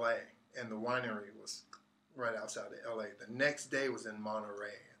in L.A., and the winery was right outside of L.A. The next day was in Monterey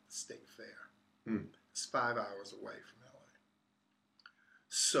at the State Fair. It's 5 hours away from L.A.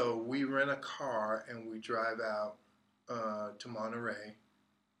 So we rent a car, and we drive out to Monterey,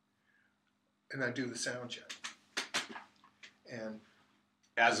 and I do the sound check. And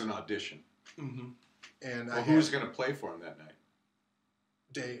as an audition? And who was going to play for him that night?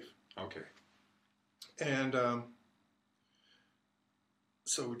 Dave. Okay. And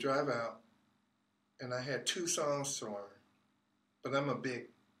so we drive out, and I had 2 songs to learn, but I'm a big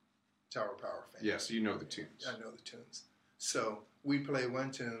Tower Power fan. Yes, you know the tunes. I know the tunes. So we played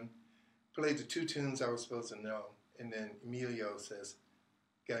one tune, played the 2 tunes I was supposed to know, and then Emilio says,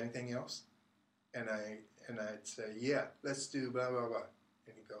 "Got anything else?" And I'd say, "Yeah, let's do blah blah blah,"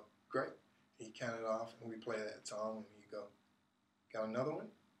 and he'd go, "Great." He counted off, and we play that song, and he'd go, "Got another one?"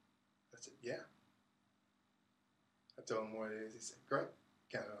 I said, "Yeah." I told him what it is. He said, "Great."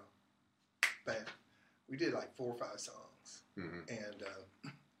 Counted off. Bam. We did like 4 or 5 songs, and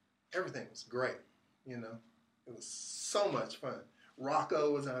everything was great. It was so much fun.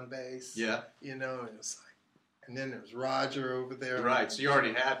 Rocco was on bass. Yeah. And it was like, and then there was Roger over there. Right. So you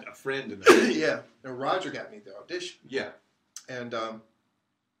already had a friend in there. Yeah. And Roger got me the audition. Yeah. And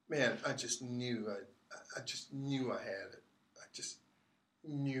man, I just knew I had it. I just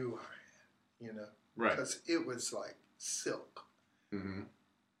knew I had it. Right. Because it was like silk. Mm-hmm.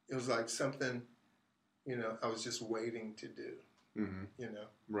 It was like something, I was just waiting to do. Mm-hmm.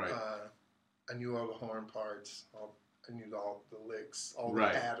 Right. I knew all the horn parts. I knew all the licks, all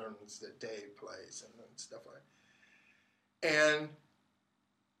Right. the patterns that Dave plays and stuff like that. And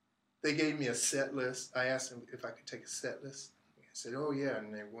they gave me a set list. I asked them if I could take a set list. They said, oh, yeah.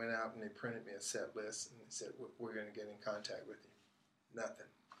 And they went out and they printed me a set list. And they said, we're going to get in contact with you. Nothing.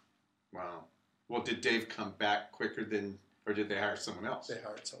 Wow. Well, did Dave come back quicker than, or did they hire someone else? They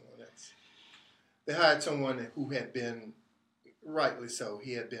hired someone else. They hired someone who had been, rightly so,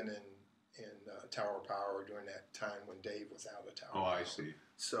 he had been in Tower Power during that time when Dave was out of Tower Oh, Power. I see.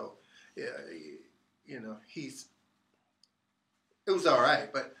 So, yeah, it was all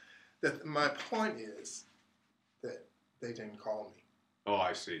right. But my point is that they didn't call me. Oh,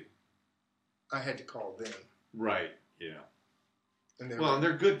 I see. I had to call them. Right. Yeah. And And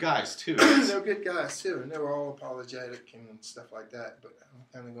they're good guys too. they're good guys too, and they were all apologetic and stuff like that. But I'm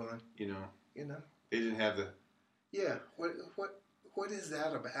kind of going, They didn't have the. yeah. What is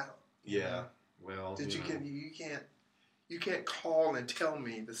that about? Yeah. Well. Did you can't call and tell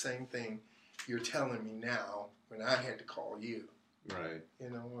me the same thing you're telling me now when I had to call you. Right. You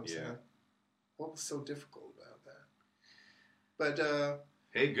know what I'm Yeah. saying? What was so difficult about that? But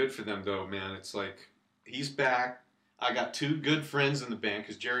Hey, good for them though, man. It's like he's back. I got two good friends in the band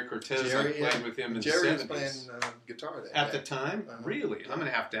because Jerry Cortez, I played with him in Jerry the was 70s. playing guitar At the time? Uh-huh. Really? I'm going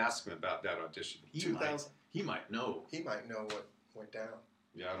to have to ask him about that audition. He 2000. might know. He might know what went down.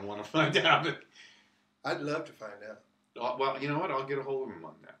 Yeah, I don't want to find out. I'd love to find out. Well, you know what? I'll get a hold of him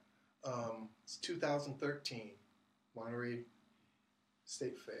on that. It's 2013, Monterey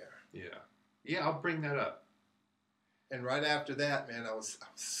State Fair. Yeah. Yeah, I'll bring that up. And right after that, man, I was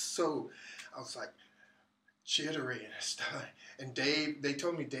like jittery and stuff. And Dave, they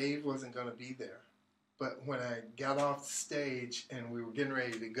told me Dave wasn't going to be there. But when I got off the stage and we were getting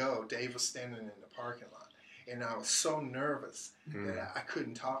ready to go, Dave was standing in the parking lot. And I was so nervous that I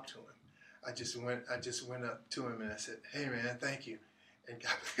couldn't talk to him. I just went up to him and I said, "Hey man, thank you." And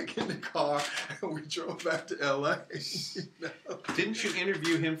got back in the car and we drove back to LA. Didn't you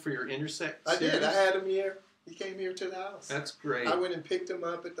interview him for your Intersect I series? did. I had him here. He came here to the house. That's great. I went and picked him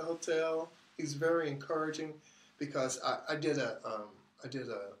up at the hotel. He's very encouraging because I did a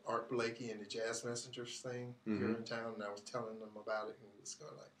Art Blakey and the Jazz Messengers thing here in town, and I was telling him about it, and he was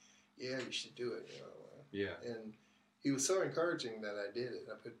going like, "Yeah, you should do it." Yeah. And he was so encouraging that I did it.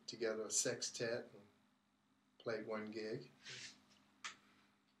 I put together a sextet and played one gig.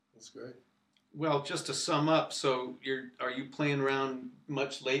 It was great. Well, just to sum up, so are you playing around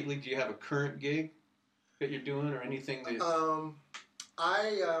much lately? Do you have a current gig that you're doing or anything that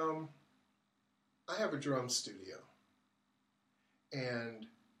I have a drum studio, and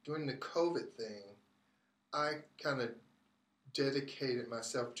during the COVID thing, I kind of dedicated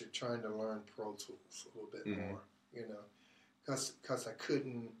myself to trying to learn Pro Tools a little bit more, because I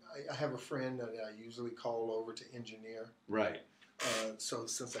couldn't. I have a friend that I usually call over to engineer. Right. So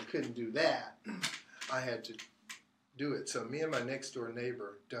since I couldn't do that, I had to do it. So me and my next door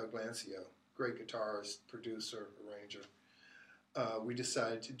neighbor, Doug Lancio, great guitarist, producer, arranger, we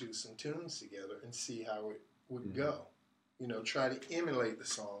decided to do some tunes together and see how it would go. Try to emulate the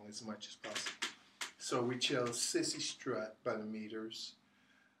song as much as possible. So we chose Sissy Strut by the Meters,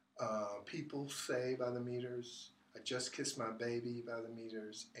 People Say by the Meters, I Just Kissed My Baby by the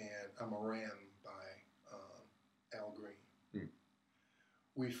Meters, and I'm a Ram by Al Green.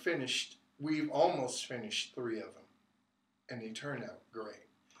 We've almost finished 3 of them, and they turned out great.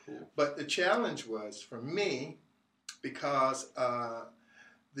 Cool. But the challenge was for me, because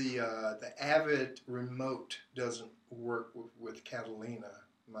the Avid remote doesn't work with Catalina,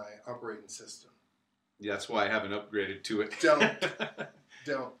 my operating system. Yeah, that's why I haven't upgraded to it. Don't.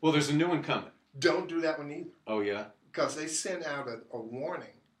 Well, there's a new one coming. Don't do that one either. Oh, yeah? Because they sent out a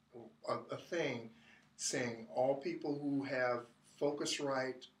warning, a thing saying all people who have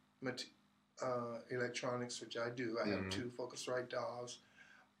Focusrite electronics, which I do, I have 2 Focusrite DAWs,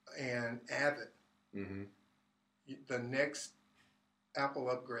 and Avid, the next Apple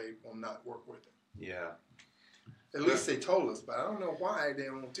upgrade will not work with it. Yeah. At least they told us, but I don't know why they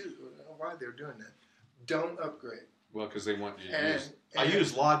don't do. I don't know why they're doing that. Don't upgrade. Well, because they want you to use. I and-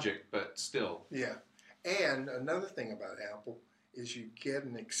 use Logic, but still. Yeah. And another thing about Apple is you get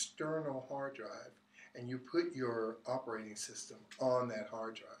an external hard drive and you put your operating system on that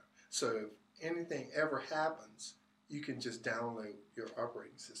hard drive. So if anything ever happens, you can just download your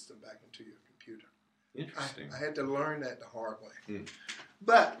operating system back into your computer. Interesting. I had to learn that the hard way.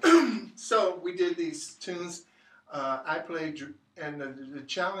 But, so we did these tunes. I played, and the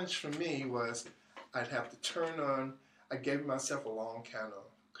challenge for me was I'd have to turn on. I gave myself a long count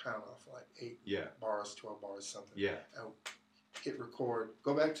off, like 8 Yeah. bars, 12 bars, something. Yeah. I would hit record,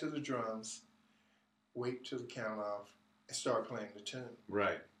 go back to the drums, wait till the count off, and start playing the tune.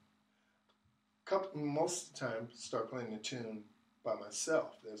 Right. Most of the time, start playing the tune by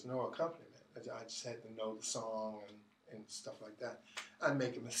myself. There's no accompaniment. I just had to know the song and stuff like that. I'd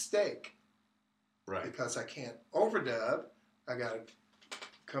make a mistake Right. because I can't overdub. I got to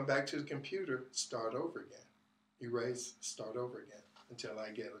come back to the computer, start over again, erase, start over again until I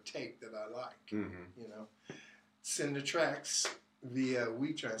get a tape that I like. Mm-hmm. You know, send the tracks via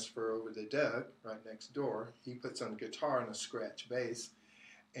WeTransfer over to Doug right next door. He puts on guitar and a scratch bass,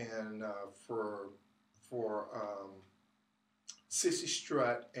 and for Sissy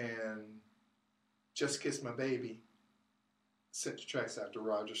Strut and Just Kiss My Baby, sent the tracks out to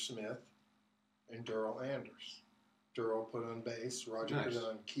Roger Smith and Durrell Anders. Durrell put on bass, Roger Nice. put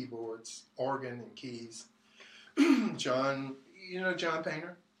on keyboards, organ and keys. John, you know John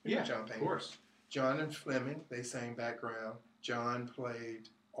Painter? You know Yeah, John of Painter. course. John and Fleming, they sang background. John played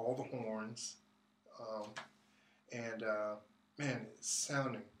all the horns. Man, it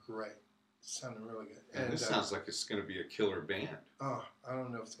sounded great. It sounded really good. And this sounds like it's going to be a killer band. Oh, I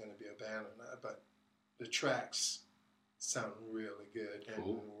don't know if it's going to be a band or not, but the tracks sound really good. And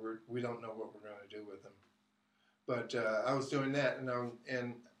Cool. we don't know what we're going to do with them. But I was doing that, and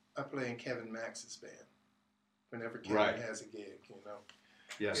I play in Kevin Max's band whenever Kevin Right. has a gig, you know.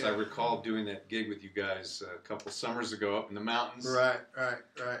 Yes, Yeah. I recall doing that gig with you guys a couple summers ago up in the mountains, Right.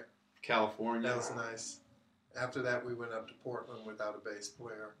 California. That was nice. After that, we went up to Portland without a bass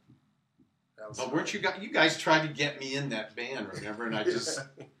player. That was But weren't you guys tried to get me in that band, remember? And I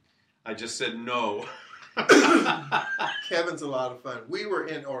just said no. Kevin's a lot of fun. We were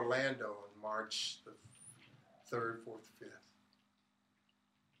in Orlando on March the 3rd, 4th, 5th.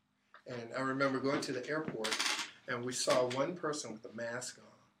 And I remember going to the airport, and we saw one person with a mask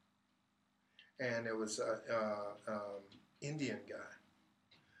on. And it was an Indian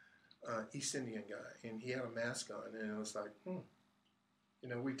guy, East Indian guy. And he had a mask on, and it was like, You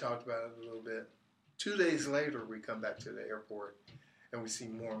know, we talked about it a little bit. 2 days later, we come back to the airport, and we see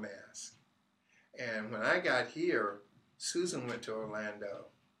more masks. And when I got here, Susan went to Orlando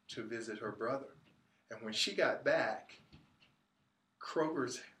to visit her brother. And when she got back,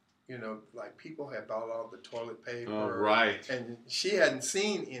 Kroger's, you know, like people had bought all the toilet paper. Oh, right. And she hadn't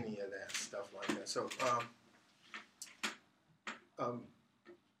seen any of that stuff like that. So,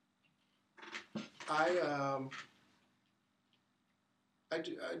 I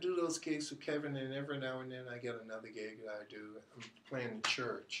do those gigs with Kevin, and every now and then I get another gig that I do. I'm playing in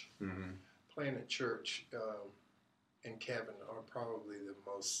church. Mm-hmm. Playing at church and Kevin are probably the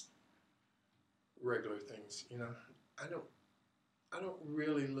most regular things. You know, I don't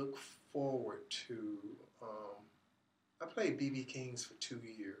really look forward to. I played BB King's for 2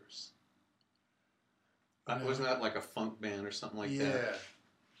 years. Wasn't that like a funk band or something like Yeah. that?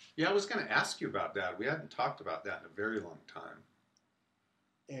 Yeah, I was going to ask you about that. We hadn't talked about that in a very long time.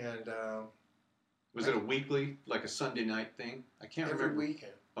 And Was it a weekly, like a Sunday night thing? I can't every remember.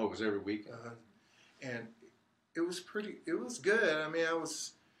 weekend. Oh, it was every weekend. And it was good. I mean,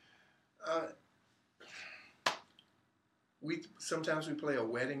 sometimes we play a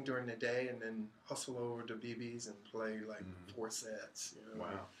wedding during the day and then hustle over to BB's and play like 4 sets, you know.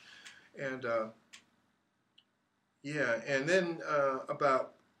 Wow. And and then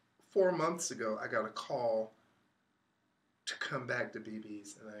about 4 months ago, I got a call to come back to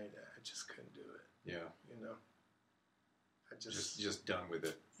BB's, and I just couldn't do it. Yeah. You know, I Just done with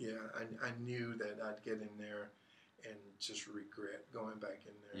it. yeah, I knew that I'd get in there and just regret going back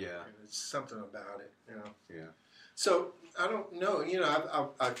in there. Yeah. And it's something about it, you know. Yeah. So I don't know. You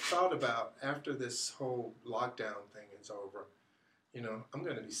know, I've thought about after this whole lockdown thing is over. You know, I'm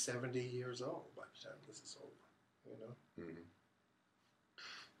going to be 70 years old by the time this is over. You know. Mm-hmm.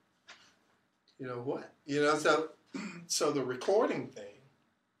 You know what? You know, so the recording thing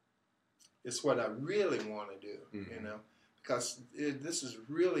is what I really want to do. Mm-hmm. You know, because this is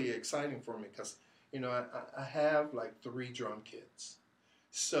really exciting for me because you know I have like 3 drum kits.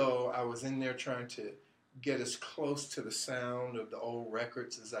 So I was in there trying to get as close to the sound of the old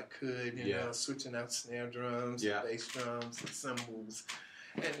records as I could, you know, switching out snare drums, bass drums, and cymbals.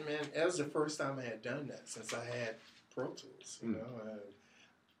 And man, that was the first time I had done that since I had Pro Tools, you know.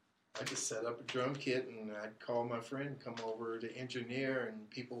 I just set up a drum kit and I'd call my friend, come over to engineer, and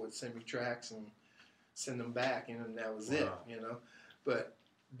people would send me tracks and send them back, you know, and that was it, you know. But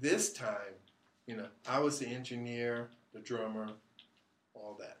this time, you know, I was the engineer, the drummer,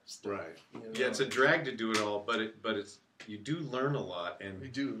 all that stuff. Right. You know? Yeah, it's a drag to do it all, but it's you do learn a lot, and We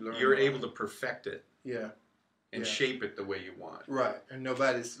do learn. you're a lot. able to perfect it Yeah. and Yeah. shape it the way you want. Right. And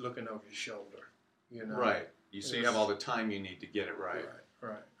nobody's looking over your shoulder. You know. Right. So you have all the time you need to get it right.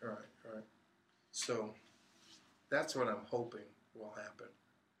 Right. So that's what I'm hoping will happen.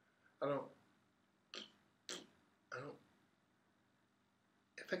 I don't.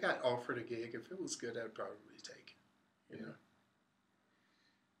 If I got offered a gig, if it was good, I'd probably take it. You know.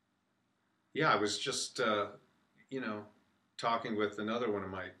 Yeah, I was just, talking with another one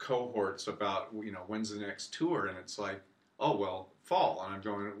of my cohorts about, when's the next tour? And it's like, oh, well, fall. And I'm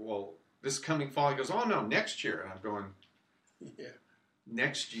going, well, this coming fall. He goes, oh, no, next year. And I'm going, Yeah.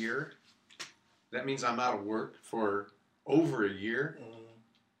 next year? That means I'm out of work for over a year. Mm-hmm.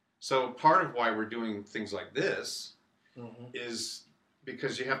 So part of why we're doing things like this Mm-hmm. is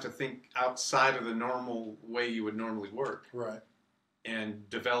because you have to think outside of the normal way you would normally work Right. and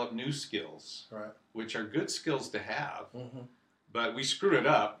develop new skills, Right. which are good skills to have. Mm-hmm. But we screwed it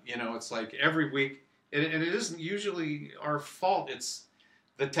up. It's like every week, and it isn't usually our fault. It's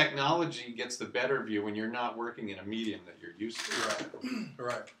the technology gets the better of you when you're not working in a medium that you're used to.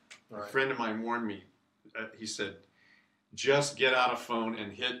 Right. A friend of mine warned me. He said, just get out a phone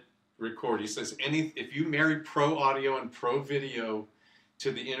and hit record. He says, if you marry pro audio and pro video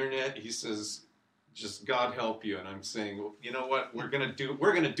to the internet, he says, just God help you. And I'm saying, well, you know what? We're gonna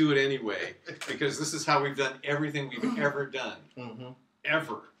do it anyway, because this is how we've done everything we've ever done. Mm-hmm.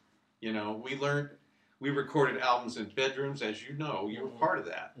 Ever. We recorded albums in bedrooms, as you know. You were part of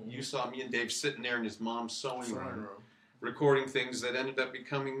that. Mm-hmm. You saw me and Dave sitting there in his mom's sewing room, room. recording things that ended up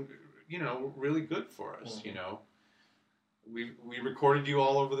becoming, really good for us. Mm-hmm. We recorded you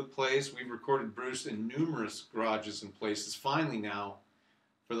all over the place. We've recorded Bruce in numerous garages and places. Finally now,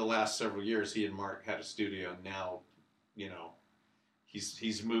 for the last several years, he and Mark had a studio, and now,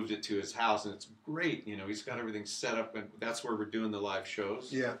 he's moved it to his house, and it's great. He's got everything set up, and that's where we're doing the live shows.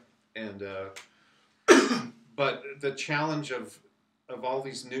 Yeah. And but the challenge of all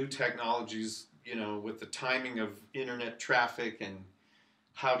these new technologies, with the timing of internet traffic, and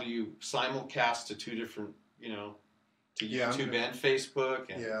how do you simulcast to two different, to YouTube and Facebook.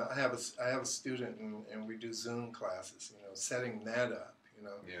 And yeah, I have a student, and we do Zoom classes. Setting that up.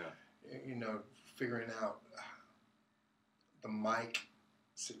 Yeah. Figuring out the mic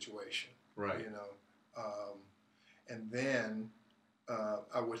situation. Right. And then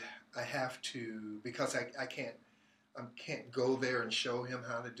I have to, because I can't go there and show him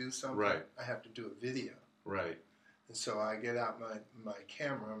how to do something. Right. I have to do a video. Right. And so I get out my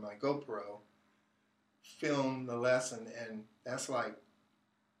camera, my GoPro, film the lesson, and that's like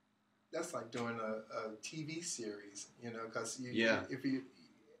doing a TV series,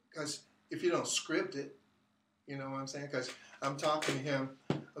 because if you don't script it, you know what I'm saying? Because I'm talking to him,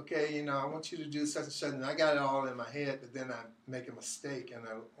 okay, I want you to do such and such, and I got it all in my head, but then I make a mistake, and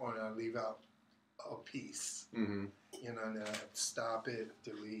I leave out a piece, Mm-hmm. and then I have to stop it,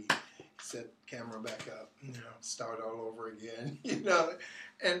 delete, set camera back up, start all over again,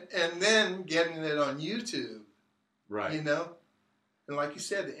 and then getting it on YouTube, Right. and like you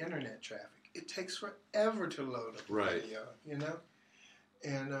said, the internet traffic, it takes forever to load up a video,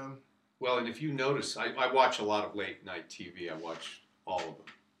 and well, and if you notice, I watch a lot of late night TV. I watch all of them.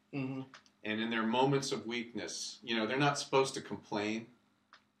 mm-hmm. And in their moments of weakness, they're not supposed to complain,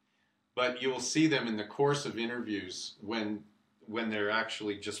 but you will see them in the course of interviews when they're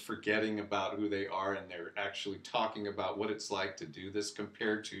actually just forgetting about who they are, and they're actually talking about what it's like to do this,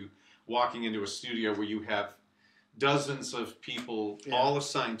 compared to walking into a studio where you have dozens of people all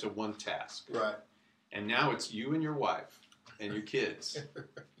assigned to one task. Right. And now it's you and your wife and your kids.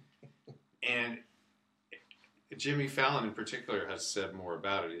 And Jimmy Fallon in particular has said more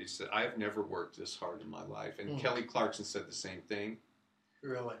about it. He said, I have never worked this hard in my life. And Kelly Clarkson said the same thing.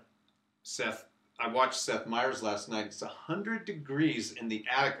 Really? I watched Seth Meyers last night. It's 100 degrees in the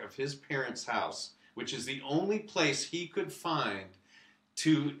attic of his parents' house, which is the only place he could find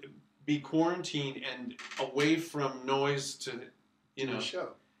to be quarantined and away from noise to, The show.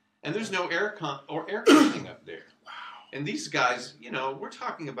 And there's no air conditioning up there. Wow. And these guys, we're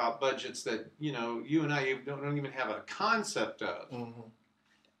talking about budgets that, you and I don't even have a concept of.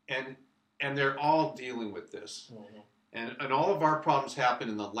 Mm-hmm. And they're all dealing with this. Mm-hmm. And all of our problems happen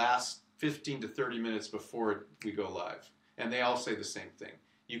in the last 15 to 30 minutes before we go live. And they all say the same thing.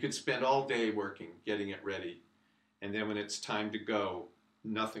 You could spend all day working, getting it ready. And then when it's time to go,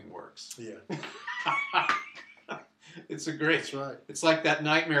 nothing works. Yeah. It's a great. That's right. It's like that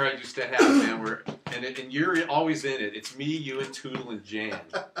nightmare I used to have, man. And you're always in it. It's me, you, and Tootle and Jan.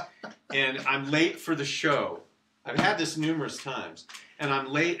 And I'm late for the show. I've had this numerous times. And I'm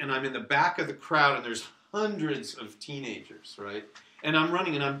late, and I'm in the back of the crowd, and there's hundreds of teenagers, right? And I'm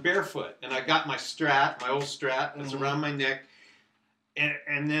running and I'm barefoot and I got my Strat, my old Strat that's around my neck.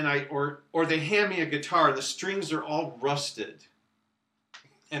 And then or they hand me a guitar and the strings are all rusted.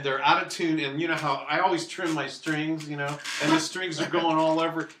 And they're out of tune, and you know how I always trim my strings, you know, and the strings are going all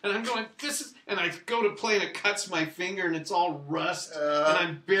over, and I'm going, and I go to play and it cuts my finger and it's all rust, and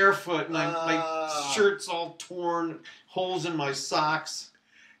I'm barefoot and my shirt's all torn, holes in my socks.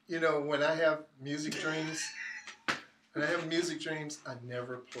 You know, when I have music dreams, I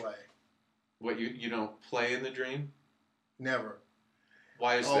never play. What, you don't play in the dream? Never.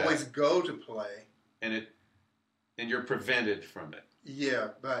 Why is Always that? go to play. And you're prevented from it. Yeah,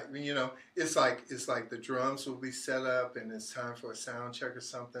 but you know, it's like the drums will be set up and it's time for a sound check or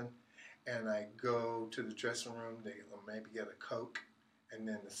something, and I go to the dressing room to maybe get a Coke, and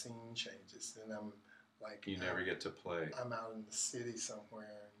then the scene changes, and I'm like, you never get to play. I'm out in the city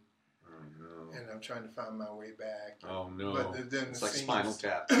somewhere, Oh no! and I'm trying to find my way back. Oh no! But then it's like Spinal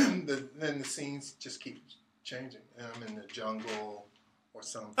Tap. then the scenes just keep changing, and I'm in the jungle or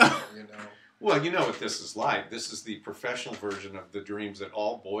something, you know. Well, you know what this is like. This is the professional version of the dreams that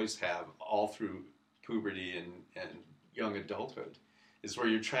all boys have all through puberty and young adulthood, is where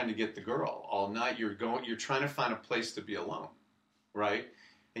you're trying to get the girl all night. You're trying to find a place to be alone, right?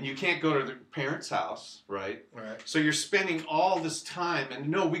 And you can't go to the parents' house, right? Right. So you're spending all this time, and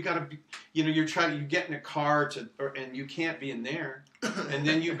no, we got to be, you know, you get in a car and you can't be in there, and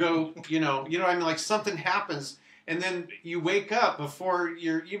then you go, you know what I mean? Like something happens. And then you wake up before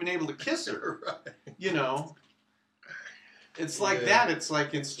you're even able to kiss her. Right. You know, it's like that. It's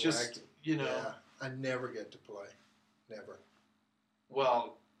like it's just like, you know. Yeah, I never get to play, never.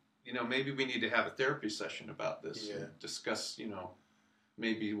 Well, you know, maybe we need to have a therapy session about this. Yeah. And discuss, you know,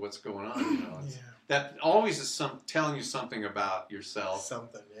 maybe what's going on. You know, Yeah. that always is telling you something about yourself.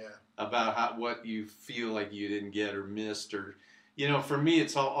 Something, yeah. About what you feel like you didn't get or missed, or you know, for me,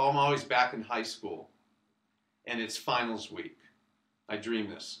 I'm always back in high school. And it's finals week. I dream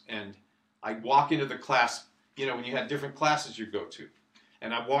this. And I walk into the class, you know, when you had different classes you go to.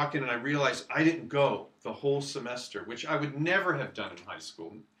 And I walk in and I realize I didn't go the whole semester, which I would never have done in high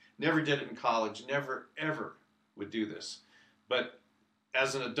school. Never did it in college. Never, ever would do this. But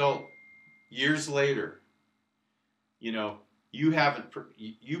as an adult, years later, you know, you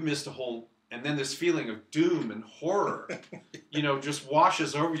missed a whole, and then this feeling of doom and horror, you know, just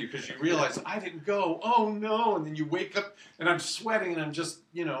washes over you because you realize, I didn't go, oh no, and then you wake up and I'm sweating and I'm just,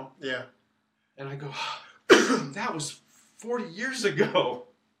 you know. Yeah. And I go, that was 40 years ago.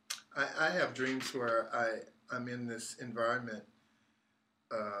 I have dreams where I'm in this environment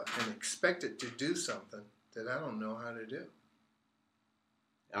and expected to do something that I don't know how to do.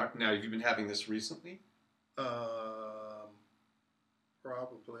 Now, have you been having this recently?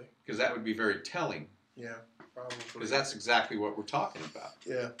 Probably. Because that would be very telling. Yeah, probably. Because that's exactly what we're talking about.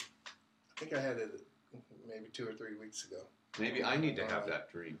 Yeah. I think I had it maybe 2 or 3 weeks ago. Maybe I need to have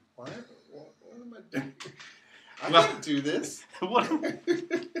that dream. What am I doing? I Well- can't do this. What?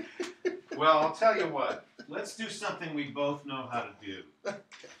 Well, I'll tell you what. Let's do something we both know how to do.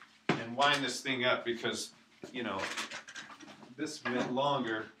 And wind this thing up because, you know, this went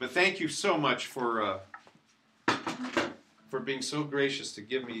longer. But thank you so much for being so gracious to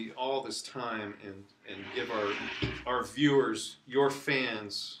give me all this time and give our viewers, your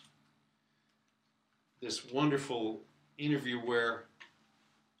fans, this wonderful interview where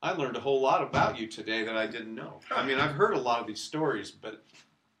I learned a whole lot about you today that I didn't know. I mean, I've heard a lot of these stories, but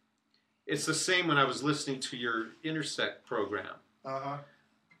it's the same when I was listening to your Intersect program. Uh-huh.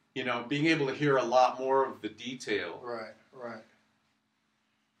 You know, being able to hear a lot more of the detail. Right.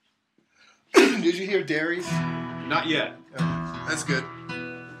 Did you hear Darius? Not yet. Oh, that's good.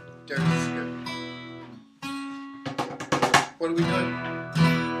 Darius is good. What are we doing?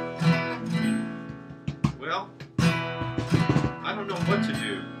 Well, I don't know what to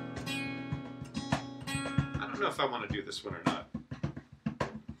do. I don't know if I want to do this one or not.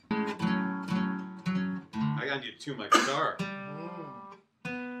 I gotta need to tune my guitar.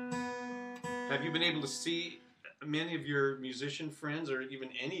 Have you been able to see many of your musician friends or even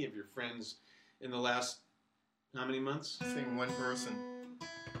any of your friends in the last, how many months? I've seen one person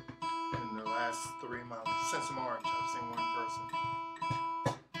in the last 3 months. Since March, I've seen one person.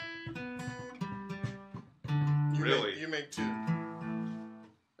 Really? You make 2.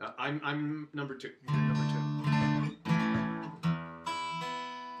 I'm number 2. You're number 2.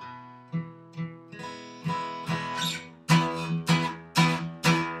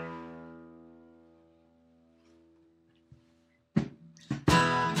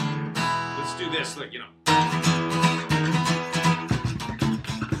 Let's do this, like, you know.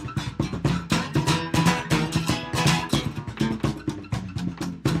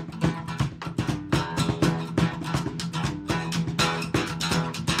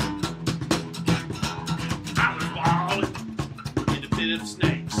 of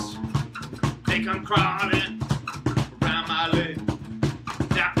snakes. They come crawling around my leg.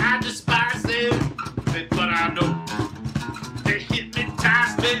 Now I despise them, but I know they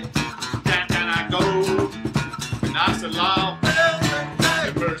hypnotize me. Down I go, and I said, Lord,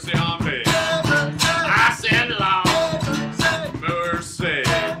 have mercy on me. I said, Lord, mercy.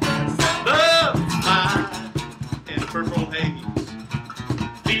 Love mine in a purple haze.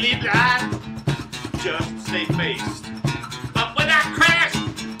 Believe that just stay faced. But when I crash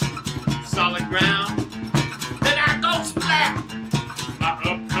solid ground, then I go splat. My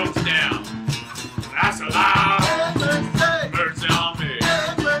up comes down. That's a lie. Mercy on me.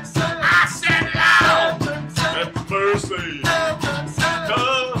 I said loud. Have mercy.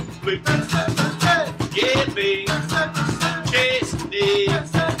 Complete. Give me. Chase me.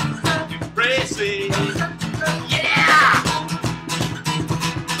 Embrace me. Yeah.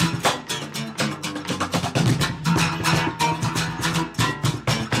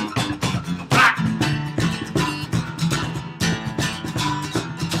 Rock.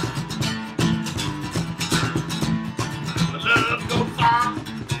 Love go far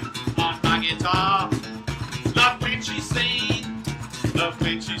on my guitar. Love when she sings, love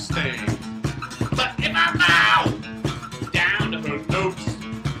when she sings. But if I bow down to her notes,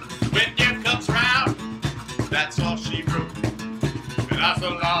 when death comes round, that's all she wrote. And I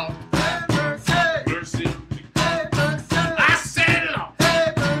said, Lord, mercy. I said, Lord,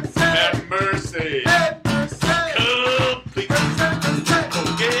 have mercy. Complete.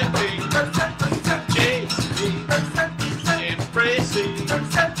 Forgive me. Chase me. Embrace me.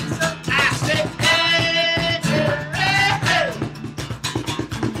 I said, hey, hey, hey.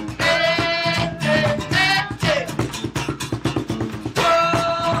 Hey, hey, hey, hey. Whoa,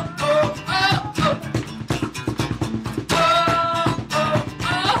 oh, oh, oh. Whoa,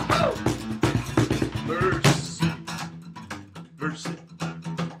 oh, oh. Mercy, mercy,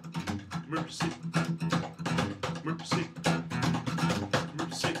 mercy, mercy,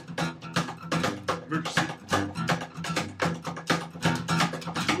 mercy, mercy.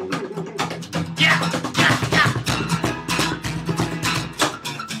 Yeah, yeah, yeah.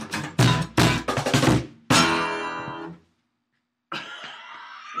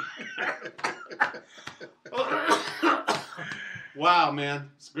 Wow, man.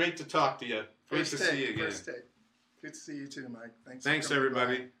 It's great to talk to you. Great to see you again. First take. Good to see you too, Mike. Thanks Thanks, for coming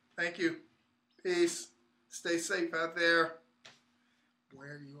everybody. by. Thank you. Peace. Stay safe out there.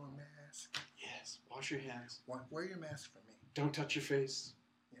 Wear your mask. Yes, wash your hands. Wear your mask for me. Don't touch your face.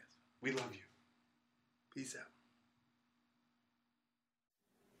 Yes. We love you. Peace out.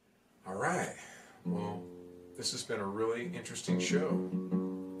 All right. Well, this has been a really interesting show.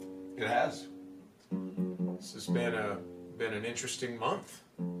 It has. This has been an interesting month.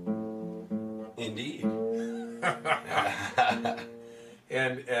 Indeed.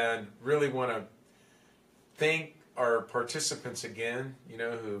 and really want to thank our participants again, you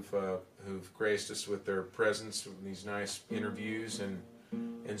know, who've graced us with their presence in these nice interviews and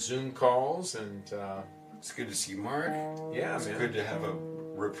Zoom calls, and It's good to see Mark. yeah, It's man. good to have a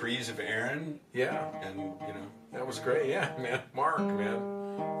reprise of Aaron. Yeah, And, you know, that was great. Yeah, man. Mark, man,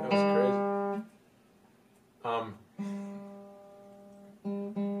 that was crazy.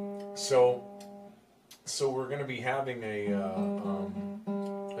 So we're going to be having a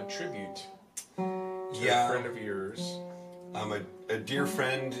tribute to a friend of yours. a dear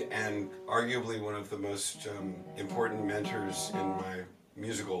friend and arguably one of the most important mentors in my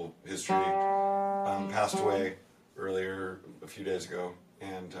musical history passed away earlier a few days ago,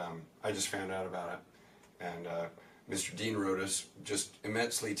 and I just found out about it. And Mr. Dean Rodas, just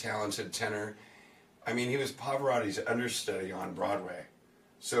immensely talented tenor. I mean, he was Pavarotti's understudy on Broadway.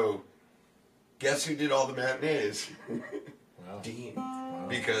 So, guess who did all the matinees? Wow. Dean. Wow.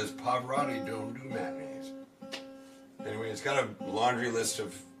 Because Pavarotti don't do matinees. Anyway, it's got a laundry list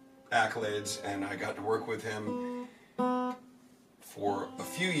of accolades, and I got to work with him for a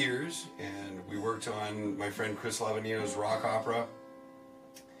few years, and we worked on my friend Chris Lavanino's rock opera,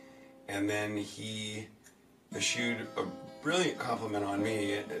 and then he eschewed a brilliant compliment on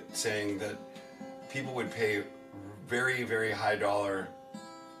me saying that people would pay very, very high dollar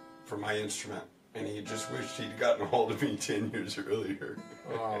for my instrument, and he just wished he'd gotten a hold of me 10 years earlier.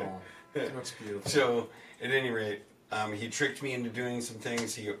 Oh, that's beautiful. So, at any rate, he tricked me into doing some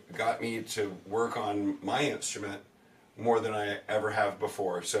things. He got me to work on my instrument more than I ever have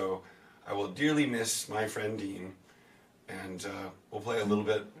before. So, I will dearly miss my friend Dean, and we'll play a little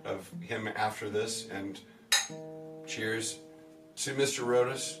bit of him after this, and cheers to Mr.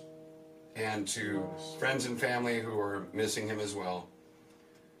 Rodas and to friends and family who are missing him as well.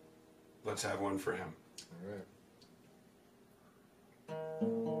 Let's have one for him. All right.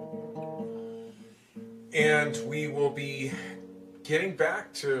 And we will be getting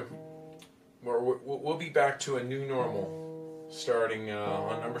back to, or we'll be back to a new normal starting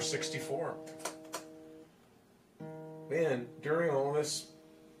on number 64. Man, during all this,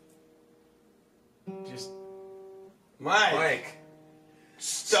 just Mike,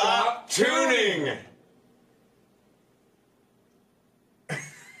 stop tuning.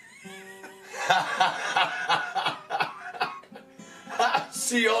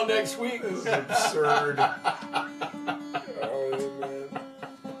 See y'all next week. This is absurd. Oh, man.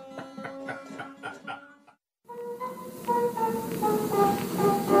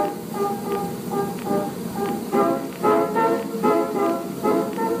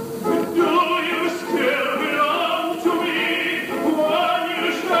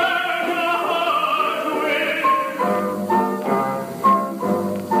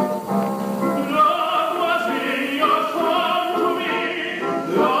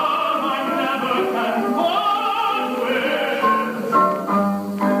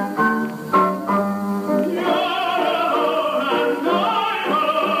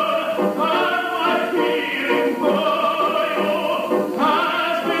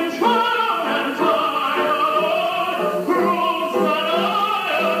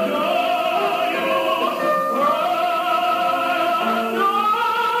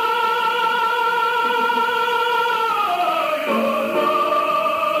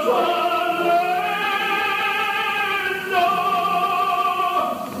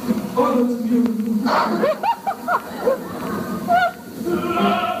 Oh, that's beautiful.